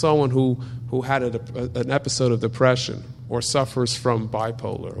example of someone who had an episode of depression, or suffers from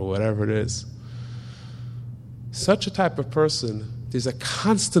bipolar or whatever it is. Such a type of person, there's a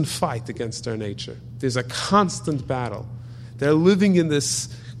constant fight against their nature. There's a constant battle. They're living in this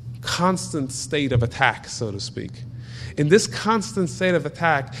constant state of attack, so to speak. In this constant state of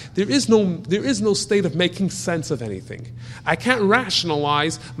attack, there is no state of making sense of anything. I can't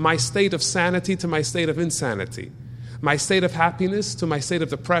rationalize my state of sanity to my state of insanity, my state of happiness to my state of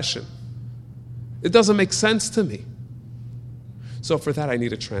depression. It doesn't make sense to me. So for that, I need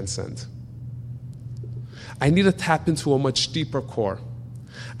to transcend. I need to tap into a much deeper core.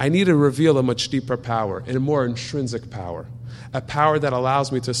 I need to reveal a much deeper power and a more intrinsic power, a power that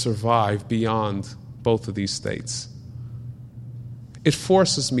allows me to survive beyond both of these states. It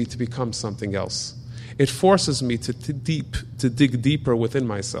forces me to become something else. It forces me to dig deeper within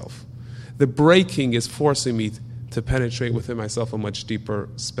myself. The breaking is forcing me to penetrate within myself a much deeper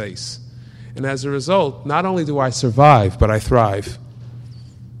space. And as a result, not only do I survive, but I thrive.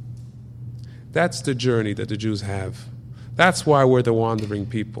 That's the journey that the Jews have. That's why we're the wandering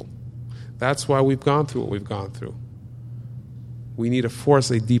people. That's why we've gone through what we've gone through. We need to force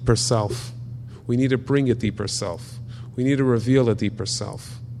a deeper self. We need to bring a deeper self. We need to reveal a deeper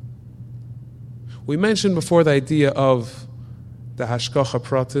self. We mentioned before the idea of the hashgacha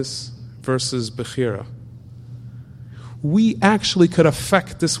pratis versus bechira. We actually could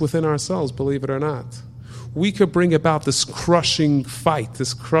affect this within ourselves, believe it or not. We could bring about this crushing fight,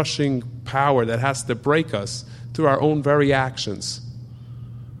 this crushing power that has to break us through our own very actions.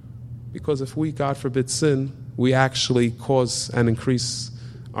 Because if we, God forbid, sin, we actually cause and increase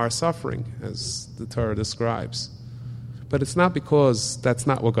our suffering, as the Torah describes. But it's not because that's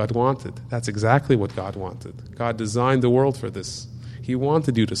not what God wanted. That's exactly what God wanted. God designed the world for this. He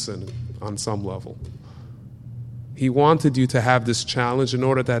wanted you to sin on some level. He wanted you to have this challenge in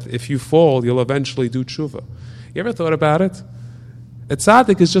order that if you fall, you'll eventually do tshuva. You ever thought about it? A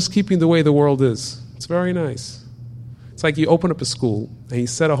tzaddik is just keeping the way the world is. It's very nice. It's like you open up a school and you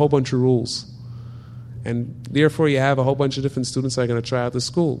set a whole bunch of rules. And therefore you have a whole bunch of different students that are going to try out the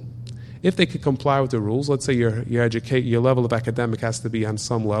school. If they could comply with the rules, let's say your level of academic has to be on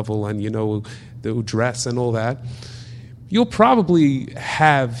some level and the dress and all that, you'll probably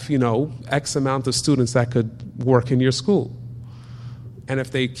have, X amount of students that could work in your school. And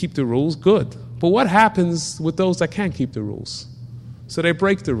if they keep the rules, good. But what happens with those that can't keep the rules? So they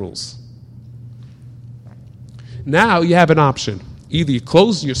break the rules. Now you have an option. Either you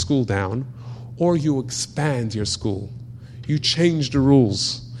close your school down or you expand your school. You change the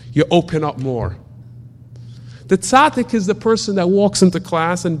rules. You open up more. The tzaddik is the person that walks into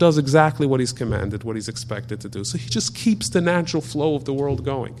class and does exactly what he's commanded, what he's expected to do. So he just keeps the natural flow of the world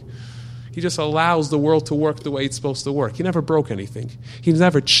going. He just allows the world to work the way it's supposed to work. He never broke anything. He's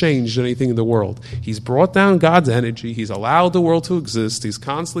never changed anything in the world. He's brought down God's energy. He's allowed the world to exist. He's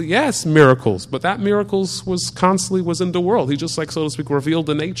constantly, yes, miracles, but that miracles was in the world. He just, so to speak, revealed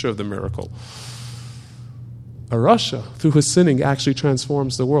the nature of the miracle. A rasha, through his sinning, actually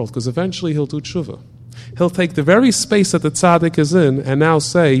transforms the world, because eventually he'll do tshuva. He'll take the very space that the tzaddik is in and now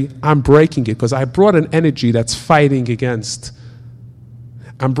say, I'm breaking it because I brought an energy that's fighting against.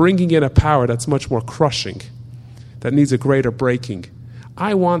 I'm bringing in a power that's much more crushing, that needs a greater breaking.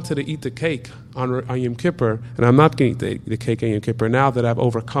 I wanted to eat the cake on Yom Kippur, and I'm not going to eat the cake on Yom Kippur now that I've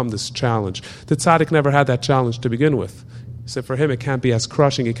overcome this challenge. The tzaddik never had that challenge to begin with. So for him, it can't be as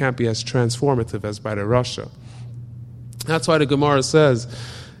crushing, it can't be as transformative as by the rasha. That's why the Gemara says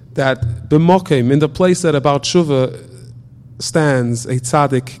that b'mokim, in the place that about tshuva stands, a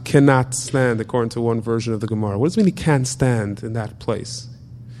tzaddik cannot stand, according to one version of the Gemara. What does it mean he can't stand in that place?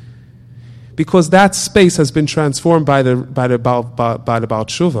 Because that space has been transformed by the Baal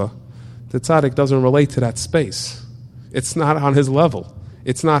Tshuva. The tzaddik doesn't relate to that space. It's not on his level.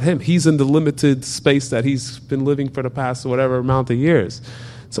 It's not him. He's in the limited space that he's been living for the past whatever amount of years.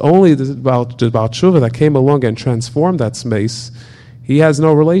 It's only the Baal Tshuva that came along and transformed that space. He has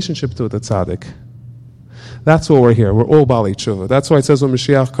no relationship to the tzaddik. That's why we're here. We're all Bali Tshuva. That's why it says when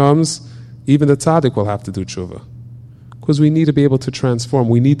Mashiach comes, even the tzaddik will have to do tshuva. Because we need to be able to transform.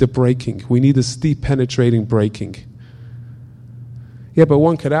 We need the breaking. We need this deep penetrating breaking. Yeah, but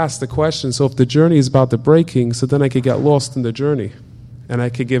one could ask the question, so if the journey is about the breaking, so then I could get lost in the journey. And I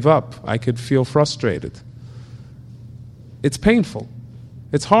could give up. I could feel frustrated. It's painful.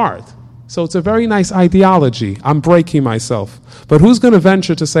 It's hard. So it's a very nice ideology. I'm breaking myself. But who's going to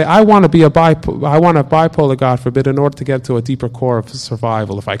venture to say, I want a bipolar, God forbid, in order to get to a deeper core of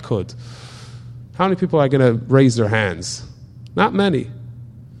survival, if I could? How many people are going to raise their hands? Not many.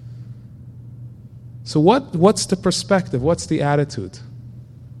 So what's the perspective? What's the attitude?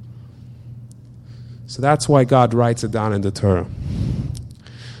 So that's why God writes it down in the Torah.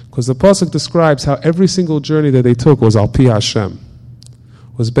 Because the Pasuk describes how every single journey that they took was al pi Hashem,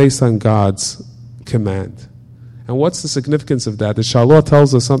 was based on God's command. And what's the significance of that? The Shalom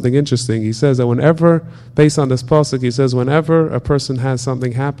tells us something interesting. He says that whenever, based on this pasuk, he says whenever a person has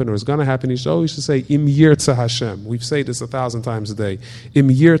something happen or is going to happen, he should always say Im Yirtzeh Hashem. We say this 1,000 times a day. Im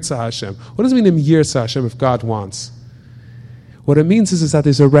Yirtzeh Hashem. What does it mean Im Yirtzeh Hashem if God wants? What it means is that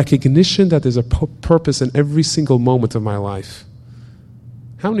there's a recognition that there's a purpose in every single moment of my life.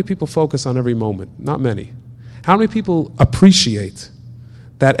 How many people focus on every moment? Not many. How many people appreciate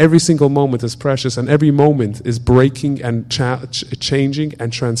that every single moment is precious and every moment is breaking and changing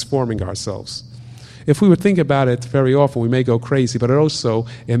and transforming ourselves? If we would think about it very often, we may go crazy, but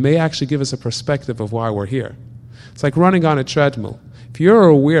it may actually give us a perspective of why we're here. It's like running on a treadmill. If you're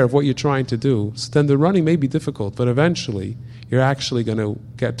aware of what you're trying to do, then the running may be difficult, but eventually you're actually going to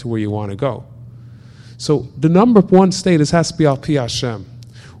get to where you want to go. So the number one state has to be al pi Hashem.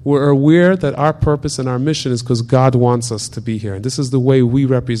 We're aware that our purpose and our mission is because God wants us to be here. And this is the way we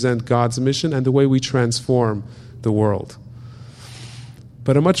represent God's mission and the way we transform the world.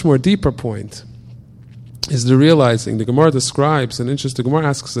 But a much more deeper point is the realizing. The Gemara describes the Gemara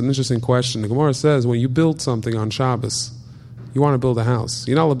asks an interesting question. The Gemara says when you build something on Shabbos, you want to build a house.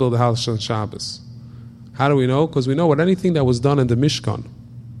 You're not allowed to build a house on Shabbos. How do we know? Because we know what anything that was done in the Mishkan,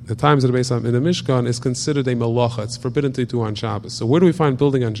 the times that are based on in the Mishkan, is considered a melacha. It's forbidden to do on Shabbos. So where do we find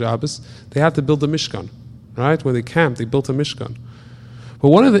building on Shabbos? They had to build a Mishkan, right? When they camped, they built a Mishkan. But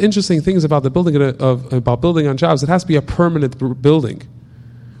one of the interesting things about the building about building on Shabbos, it has to be a permanent building.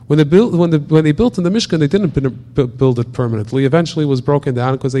 When they built in the Mishkan, they didn't build it permanently. Eventually, it was broken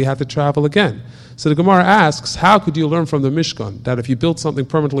down because they had to travel again. So the Gemara asks, how could you learn from the Mishkan that if you built something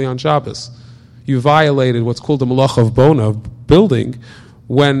permanently on Shabbos, you violated what's called the Malacha of Bona, building,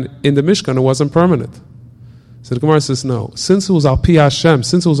 when in the Mishkan it wasn't permanent? So the Gemara says no. Since it was al pi Hashem,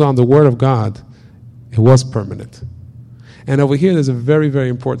 since it was on the Word of God, it was permanent. And over here there's a very, very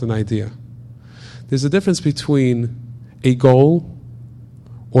important idea. There's a difference between a goal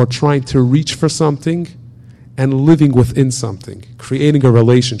or trying to reach for something and living within something, creating a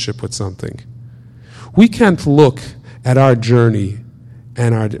relationship with something. We can't look at our journey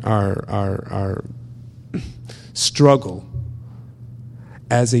and our struggle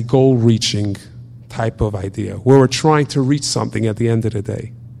as a goal-reaching type of idea, where we're trying to reach something at the end of the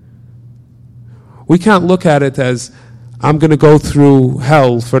day. We can't look at it as, I'm going to go through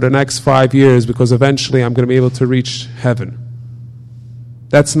hell for the next 5 years because eventually I'm going to be able to reach heaven.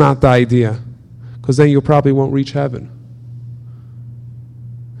 That's not the idea, because then you probably won't reach heaven.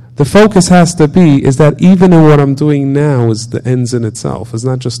 The focus has to be is that even in what I'm doing now is the ends in itself. It's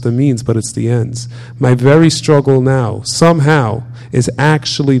not just the means, but it's the ends. My very struggle now, somehow, is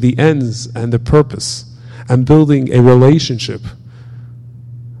actually the ends and the purpose. I'm building a relationship.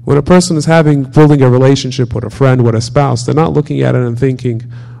 When a person is building a relationship with a friend, with a spouse, they're not looking at it and thinking,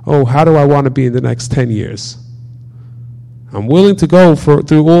 oh, how do I want to be in the next 10 years? I'm willing to go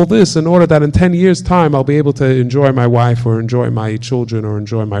through all this in order that in 10 years' time I'll be able to enjoy my wife or enjoy my children or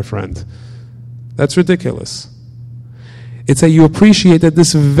enjoy my friend. That's ridiculous. It's that you appreciate that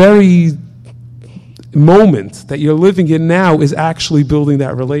this very moment that you're living in now is actually building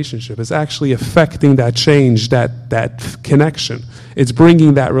that relationship. It's actually affecting that change, that connection. It's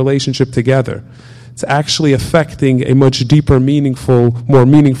bringing that relationship together. It's actually affecting a much deeper, more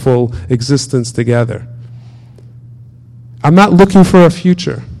meaningful existence together. I'm not looking for a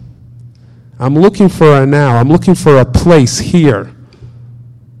future. I'm looking for a now. I'm looking for a place here,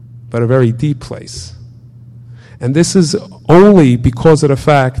 but a very deep place. And this is only because of the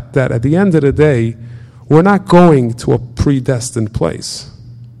fact that at the end of the day, we're not going to a predestined place.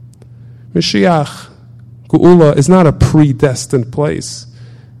 Mashiach, Geula, is not a predestined place.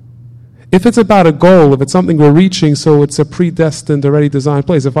 If it's about a goal, if it's something we're reaching, so it's a predestined, already designed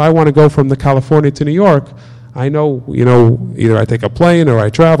place. If I want to go from California to New York, I know, either I take a plane or I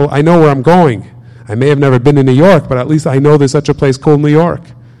travel. I know where I'm going. I may have never been in New York, but at least I know there's such a place called New York.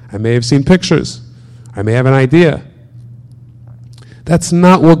 I may have seen pictures. I may have an idea. That's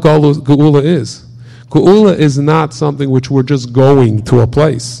not what Geula is. Geula is not something which we're just going to a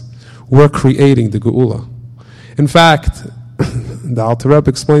place. We're creating the Geula. In fact, the Alter Rebbe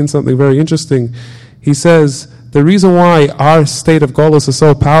explains something very interesting. He says, the reason why our state of Golus is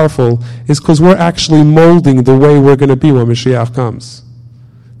so powerful is because we're actually molding the way we're going to be when Mashiach comes.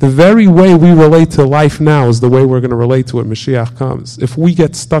 The very way we relate to life now is the way we're going to relate to when Mashiach comes. If we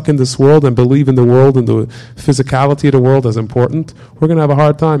get stuck in this world and believe in the world and the physicality of the world as important, we're going to have a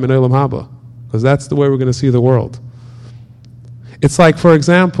hard time in Olam Haba, because that's the way we're going to see the world. It's like, for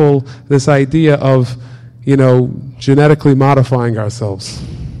example, this idea of, genetically modifying ourselves.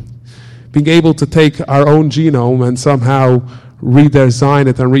 Being able to take our own genome and somehow redesign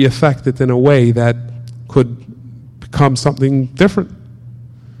it and re-affect it in a way that could become something different.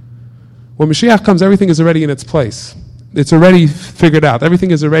 When Mashiach comes, everything is already in its place. It's already figured out.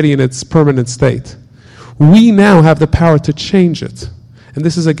 Everything is already in its permanent state. We now have the power to change it. And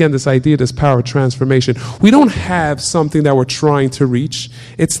this is, again, this idea, this power of transformation. We don't have something that we're trying to reach.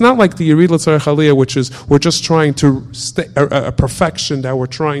 It's not like the Yerid L'Tzarech Aliyah, which is we're just trying to, a perfection that we're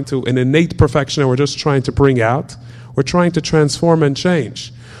trying to, an innate perfection that we're just trying to bring out. We're trying to transform and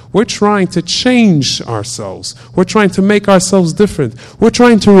change. We're trying to change ourselves. We're trying to make ourselves different. We're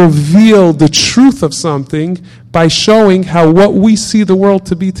trying to reveal the truth of something by showing how what we see the world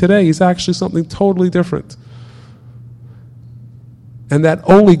to be today is actually something totally different. And that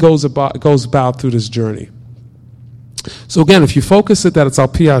only goes about through this journey. So again, if you focus it that it's Al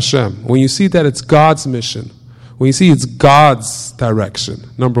Pi Hashem, when you see that it's God's mission, when you see it's God's direction,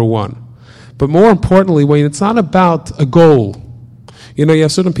 number one. But more importantly, when it's not about a goal. You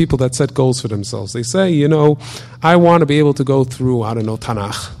have certain people that set goals for themselves. They say, I want to be able to go through,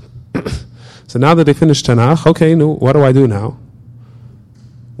 Tanakh. So now that they finish Tanakh, okay, what do I do now?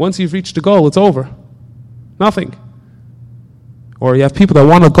 Once you've reached the goal, it's over. Nothing. Or you have people that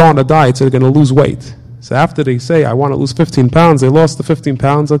want to go on a diet, so they're going to lose weight. So after they say, I want to lose 15 pounds, they lost the 15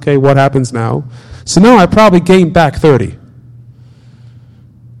 pounds, okay, what happens now? So now I probably gained back 30.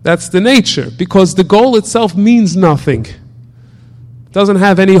 That's the nature, because the goal itself means nothing. It doesn't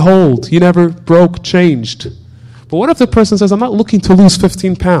have any hold. You never broke, changed. But what if the person says, I'm not looking to lose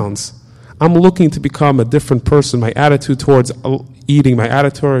 15 pounds. I'm looking to become a different person. My attitude towards eating, my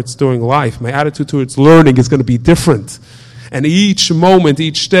attitude towards doing life, my attitude towards learning is going to be different. And each moment,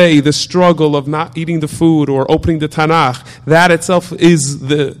 each day, the struggle of not eating the food or opening the Tanakh, that itself is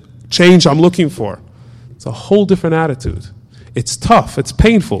the change I'm looking for. It's a whole different attitude. It's tough. It's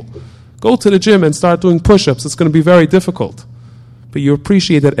painful. Go to the gym and start doing push-ups. It's going to be very difficult. But you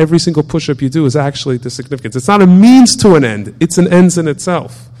appreciate that every single push-up you do is actually the significance. It's not a means to an end. It's an ends in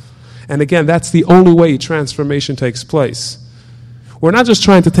itself. And again, that's the only way transformation takes place. We're not just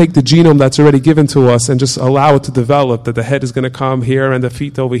trying to take the genome that's already given to us and just allow it to develop, that the head is going to come here and the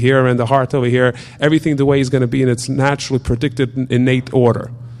feet over here and the heart over here, everything the way is going to be in its naturally predicted innate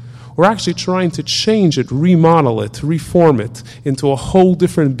order. We're actually trying to change it, remodel it, reform it into a whole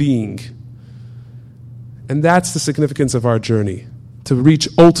different being. And that's the significance of our journey, to reach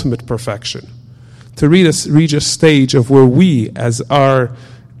ultimate perfection, to reach a stage of where we, as our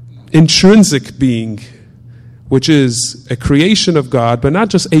intrinsic being, which is a creation of God, but not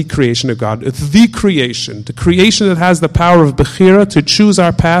just a creation of God, it's the creation that has the power of Bechira, to choose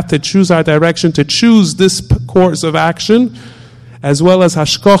our path, to choose our direction, to choose this course of action, as well as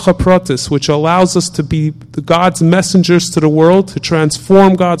Hashkocha Pratis, which allows us to be God's messengers to the world, to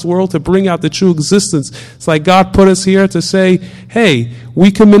transform God's world, to bring out the true existence. It's like God put us here to say, hey,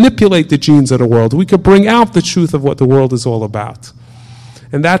 we can manipulate the genes of the world. We can bring out the truth of what the world is all about.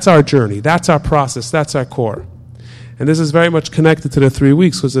 And that's our journey. That's our process. That's our core. And this is very much connected to the 3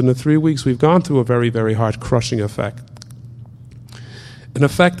 weeks, because in the 3 weeks we've gone through a very, very hard crushing effect. An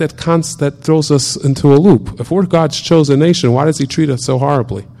effect that throws us into a loop. If we're God's chosen nation, why does He treat us so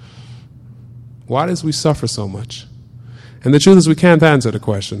horribly? Why does we suffer so much? And the truth is we can't answer the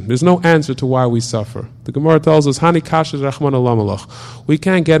question. There's no answer to why we suffer. The Gemara tells us, Hani kasher rachman alamalach. We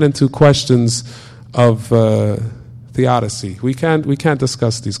can't get into questions of theodicy. We can't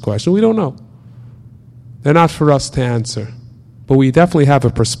discuss these questions. We don't know. They're not for us to answer. But we definitely have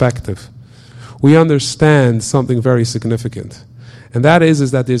a perspective. We understand something very significant. And that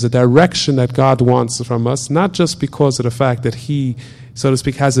is that there's a direction that God wants from us, not just because of the fact that He, so to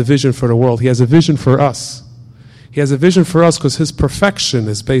speak, has a vision for the world. He has a vision for us. He has a vision for us because His perfection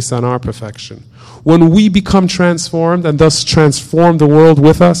is based on our perfection. When we become transformed and thus transform the world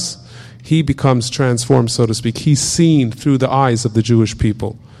with us, He becomes transformed, so to speak. He's seen through the eyes of the Jewish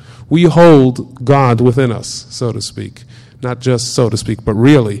people. We hold God within us, so to speak. Not just so to speak, but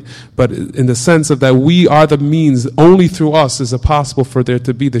really. But in the sense of that we are the means, only through us is it possible for there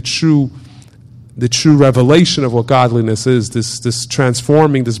to be the true revelation of what godliness is, this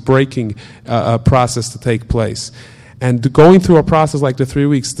transforming, this breaking process to take place. And going through a process like the 3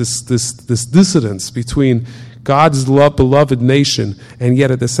 weeks, this dissonance between God's beloved nation, and yet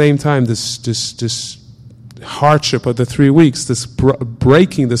at the same time this hardship of the 3 weeks, this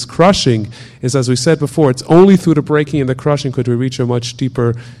breaking, this crushing, is, as we said before, it's only through the breaking and the crushing could we reach a much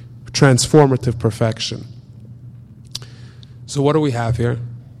deeper transformative perfection. So what do we have here?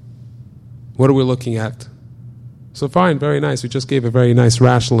 What are we looking at? So fine, very nice. We just gave a very nice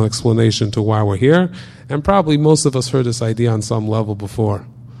rational explanation to why we're here, and probably most of us heard this idea on some level before.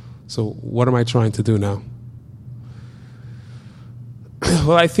 So what am I trying to do now?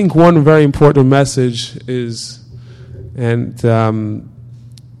 Well, I think one very important message is, and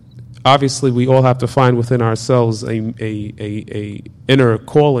obviously we all have to find within ourselves a inner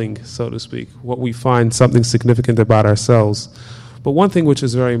calling, so to speak, what we find something significant about ourselves. But one thing which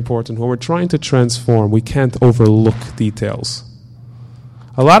is very important, when we're trying to transform, we can't overlook details.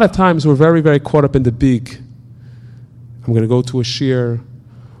 A lot of times we're very, very caught up in the big. I'm going to go to a shir,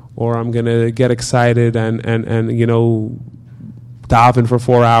 or I'm going to get excited and daven for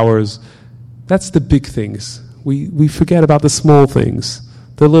 4 hours. That's the big things. We forget about the small things,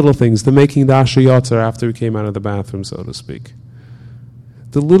 the little things, the making the Asher Yotzer after we came out of the bathroom, so to speak.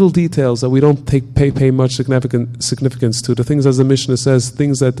 The little details that we don't pay much significance to, the things, as the Mishnah says,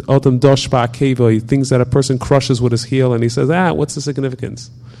 things that Adam Doshba Kevoi, things that a person crushes with his heel and he says, what's the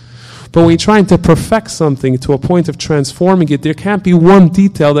significance? But when you're trying to perfect something to a point of transforming it, there can't be one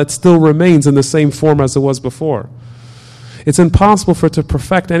detail that still remains in the same form as it was before. It's impossible for it to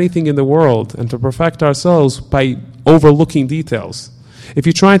perfect anything in the world and to perfect ourselves by overlooking details. If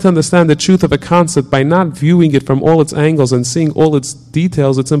you're trying to understand the truth of a concept by not viewing it from all its angles and seeing all its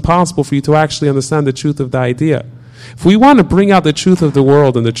details, it's impossible for you to actually understand the truth of the idea. If we want to bring out the truth of the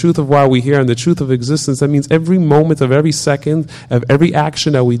world and the truth of why we're here and the truth of existence, that means every moment of every second of every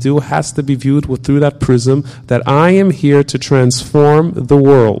action that we do has to be viewed through that prism that I am here to transform the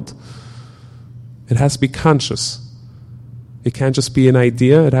world. It has to be conscious. It can't just be an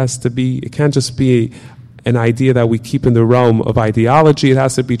idea. It can't just be an idea that we keep in the realm of ideology. It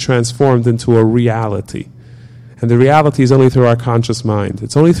has to be transformed into a reality. And the reality is only through our conscious mind.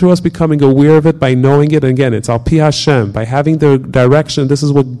 It's only through us becoming aware of it, by knowing it. And again, it's al pi Hashem, by having the direction. This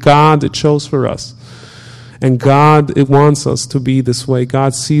is what God chose for us. And God, it wants us to be this way.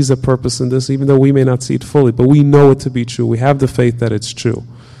 God sees a purpose in this, even though we may not see it fully. But we know it to be true. We have the faith that it's true.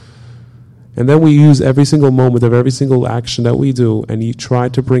 And then we use every single moment of every single action that we do, and you try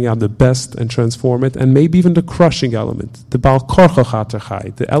to bring out the best and transform it, and maybe even the crushing element, the bal korcha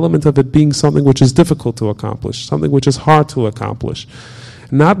chatachai, the element of it being something which is difficult to accomplish, something which is hard to accomplish.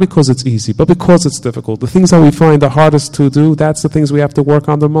 Not because it's easy, but because it's difficult. The things that we find the hardest to do, that's the things we have to work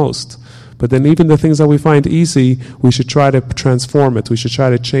on the most. But then even the things that we find easy, we should try to transform it. We should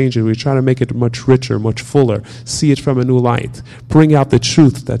try to change it. We try to make it much richer, much fuller. See it from a new light. Bring out the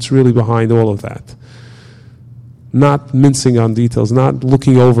truth that's really behind all of that. Not mincing on details, not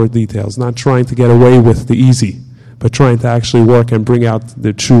looking over details, not trying to get away with the easy, but trying to actually work and bring out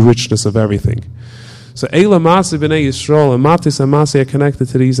the true richness of everything. So Eila Masei b'nei Yisrael, and Matos and Masei are connected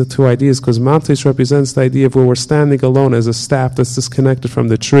to these two ideas, because Matos represents the idea of where we're standing alone as a staff that's disconnected from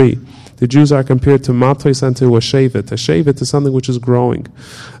the tree. The Jews are compared to Matos and to a shevet. A shevet is something which is growing.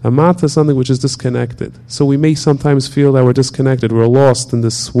 A Matos is something which is disconnected. So we may sometimes feel that we're disconnected. We're lost in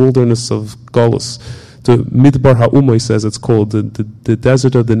this wilderness of Golus. The Midbar Ha'umay says it's called the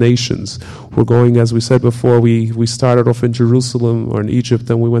desert of the nations. We're going, as we said before, we started off in Jerusalem or in Egypt,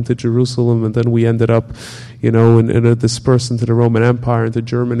 then we went to Jerusalem, and then we ended up, dispersed into the Roman Empire, into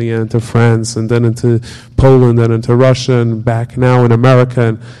Germany, and into France, and then into Poland, and into Russia, and back now in America.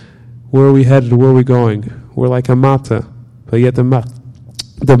 And where are we headed? Where are we going? We're like a mata, but yet the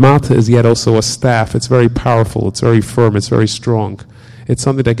mata is yet also a staff. It's very powerful. It's very firm. It's very strong. It's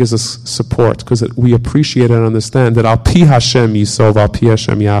something that gives us support, because we appreciate and understand that al pi Hashem yisov, al pi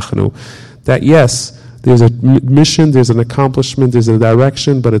Hashem yachnu. That yes, there's a mission, there's an accomplishment, there's a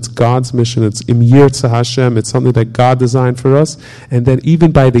direction, but it's God's mission. It's im yirtzeh Hashem. It's something that God designed for us. And then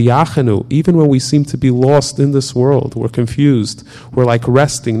even by the yachnu, even when we seem to be lost in this world, we're confused, we're like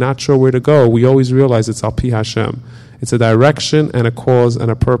resting, not sure where to go, we always realize it's al pi Hashem. It's a direction and a cause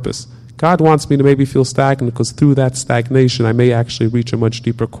and a purpose. God wants me to maybe feel stagnant, because through that stagnation I may actually reach a much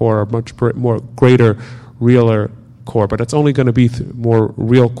deeper core, a much more greater, realer core. But that's only going to be more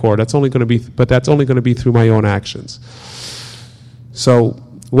real core. That's only going to be through my own actions. So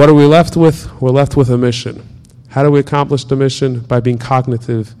what are we left with? We're left with a mission. How do we accomplish the mission? By being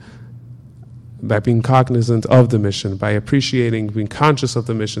cognizant of the mission, by being conscious of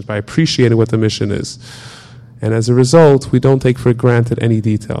the mission, by appreciating what the mission is. And as a result, we don't take for granted any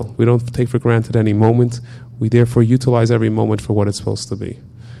detail. We don't take for granted any moment. We therefore utilize every moment for what it's supposed to be.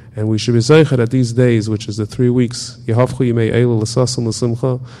 And we should be zeicher that these days, which is the 3 weeks, that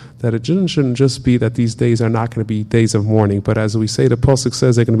it shouldn't just be that these days are not going to be days of mourning, but as we say, the Pasuk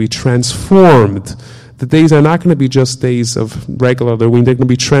says they're going to be transformed The days are not going to be just days of regular Halloween. They're going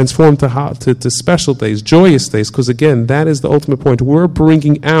to be transformed to special days, joyous days, because again, that is the ultimate point. We're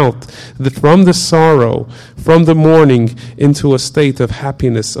bringing out from the sorrow, from the mourning, into a state of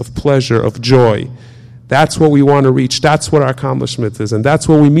happiness, of pleasure, of joy. That's what we want to reach. That's what our accomplishment is. And that's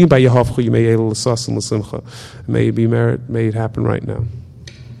what we mean by Yehavchu Yimei Elul L'Sas and L'Simcha. May it be merit. May it happen right now.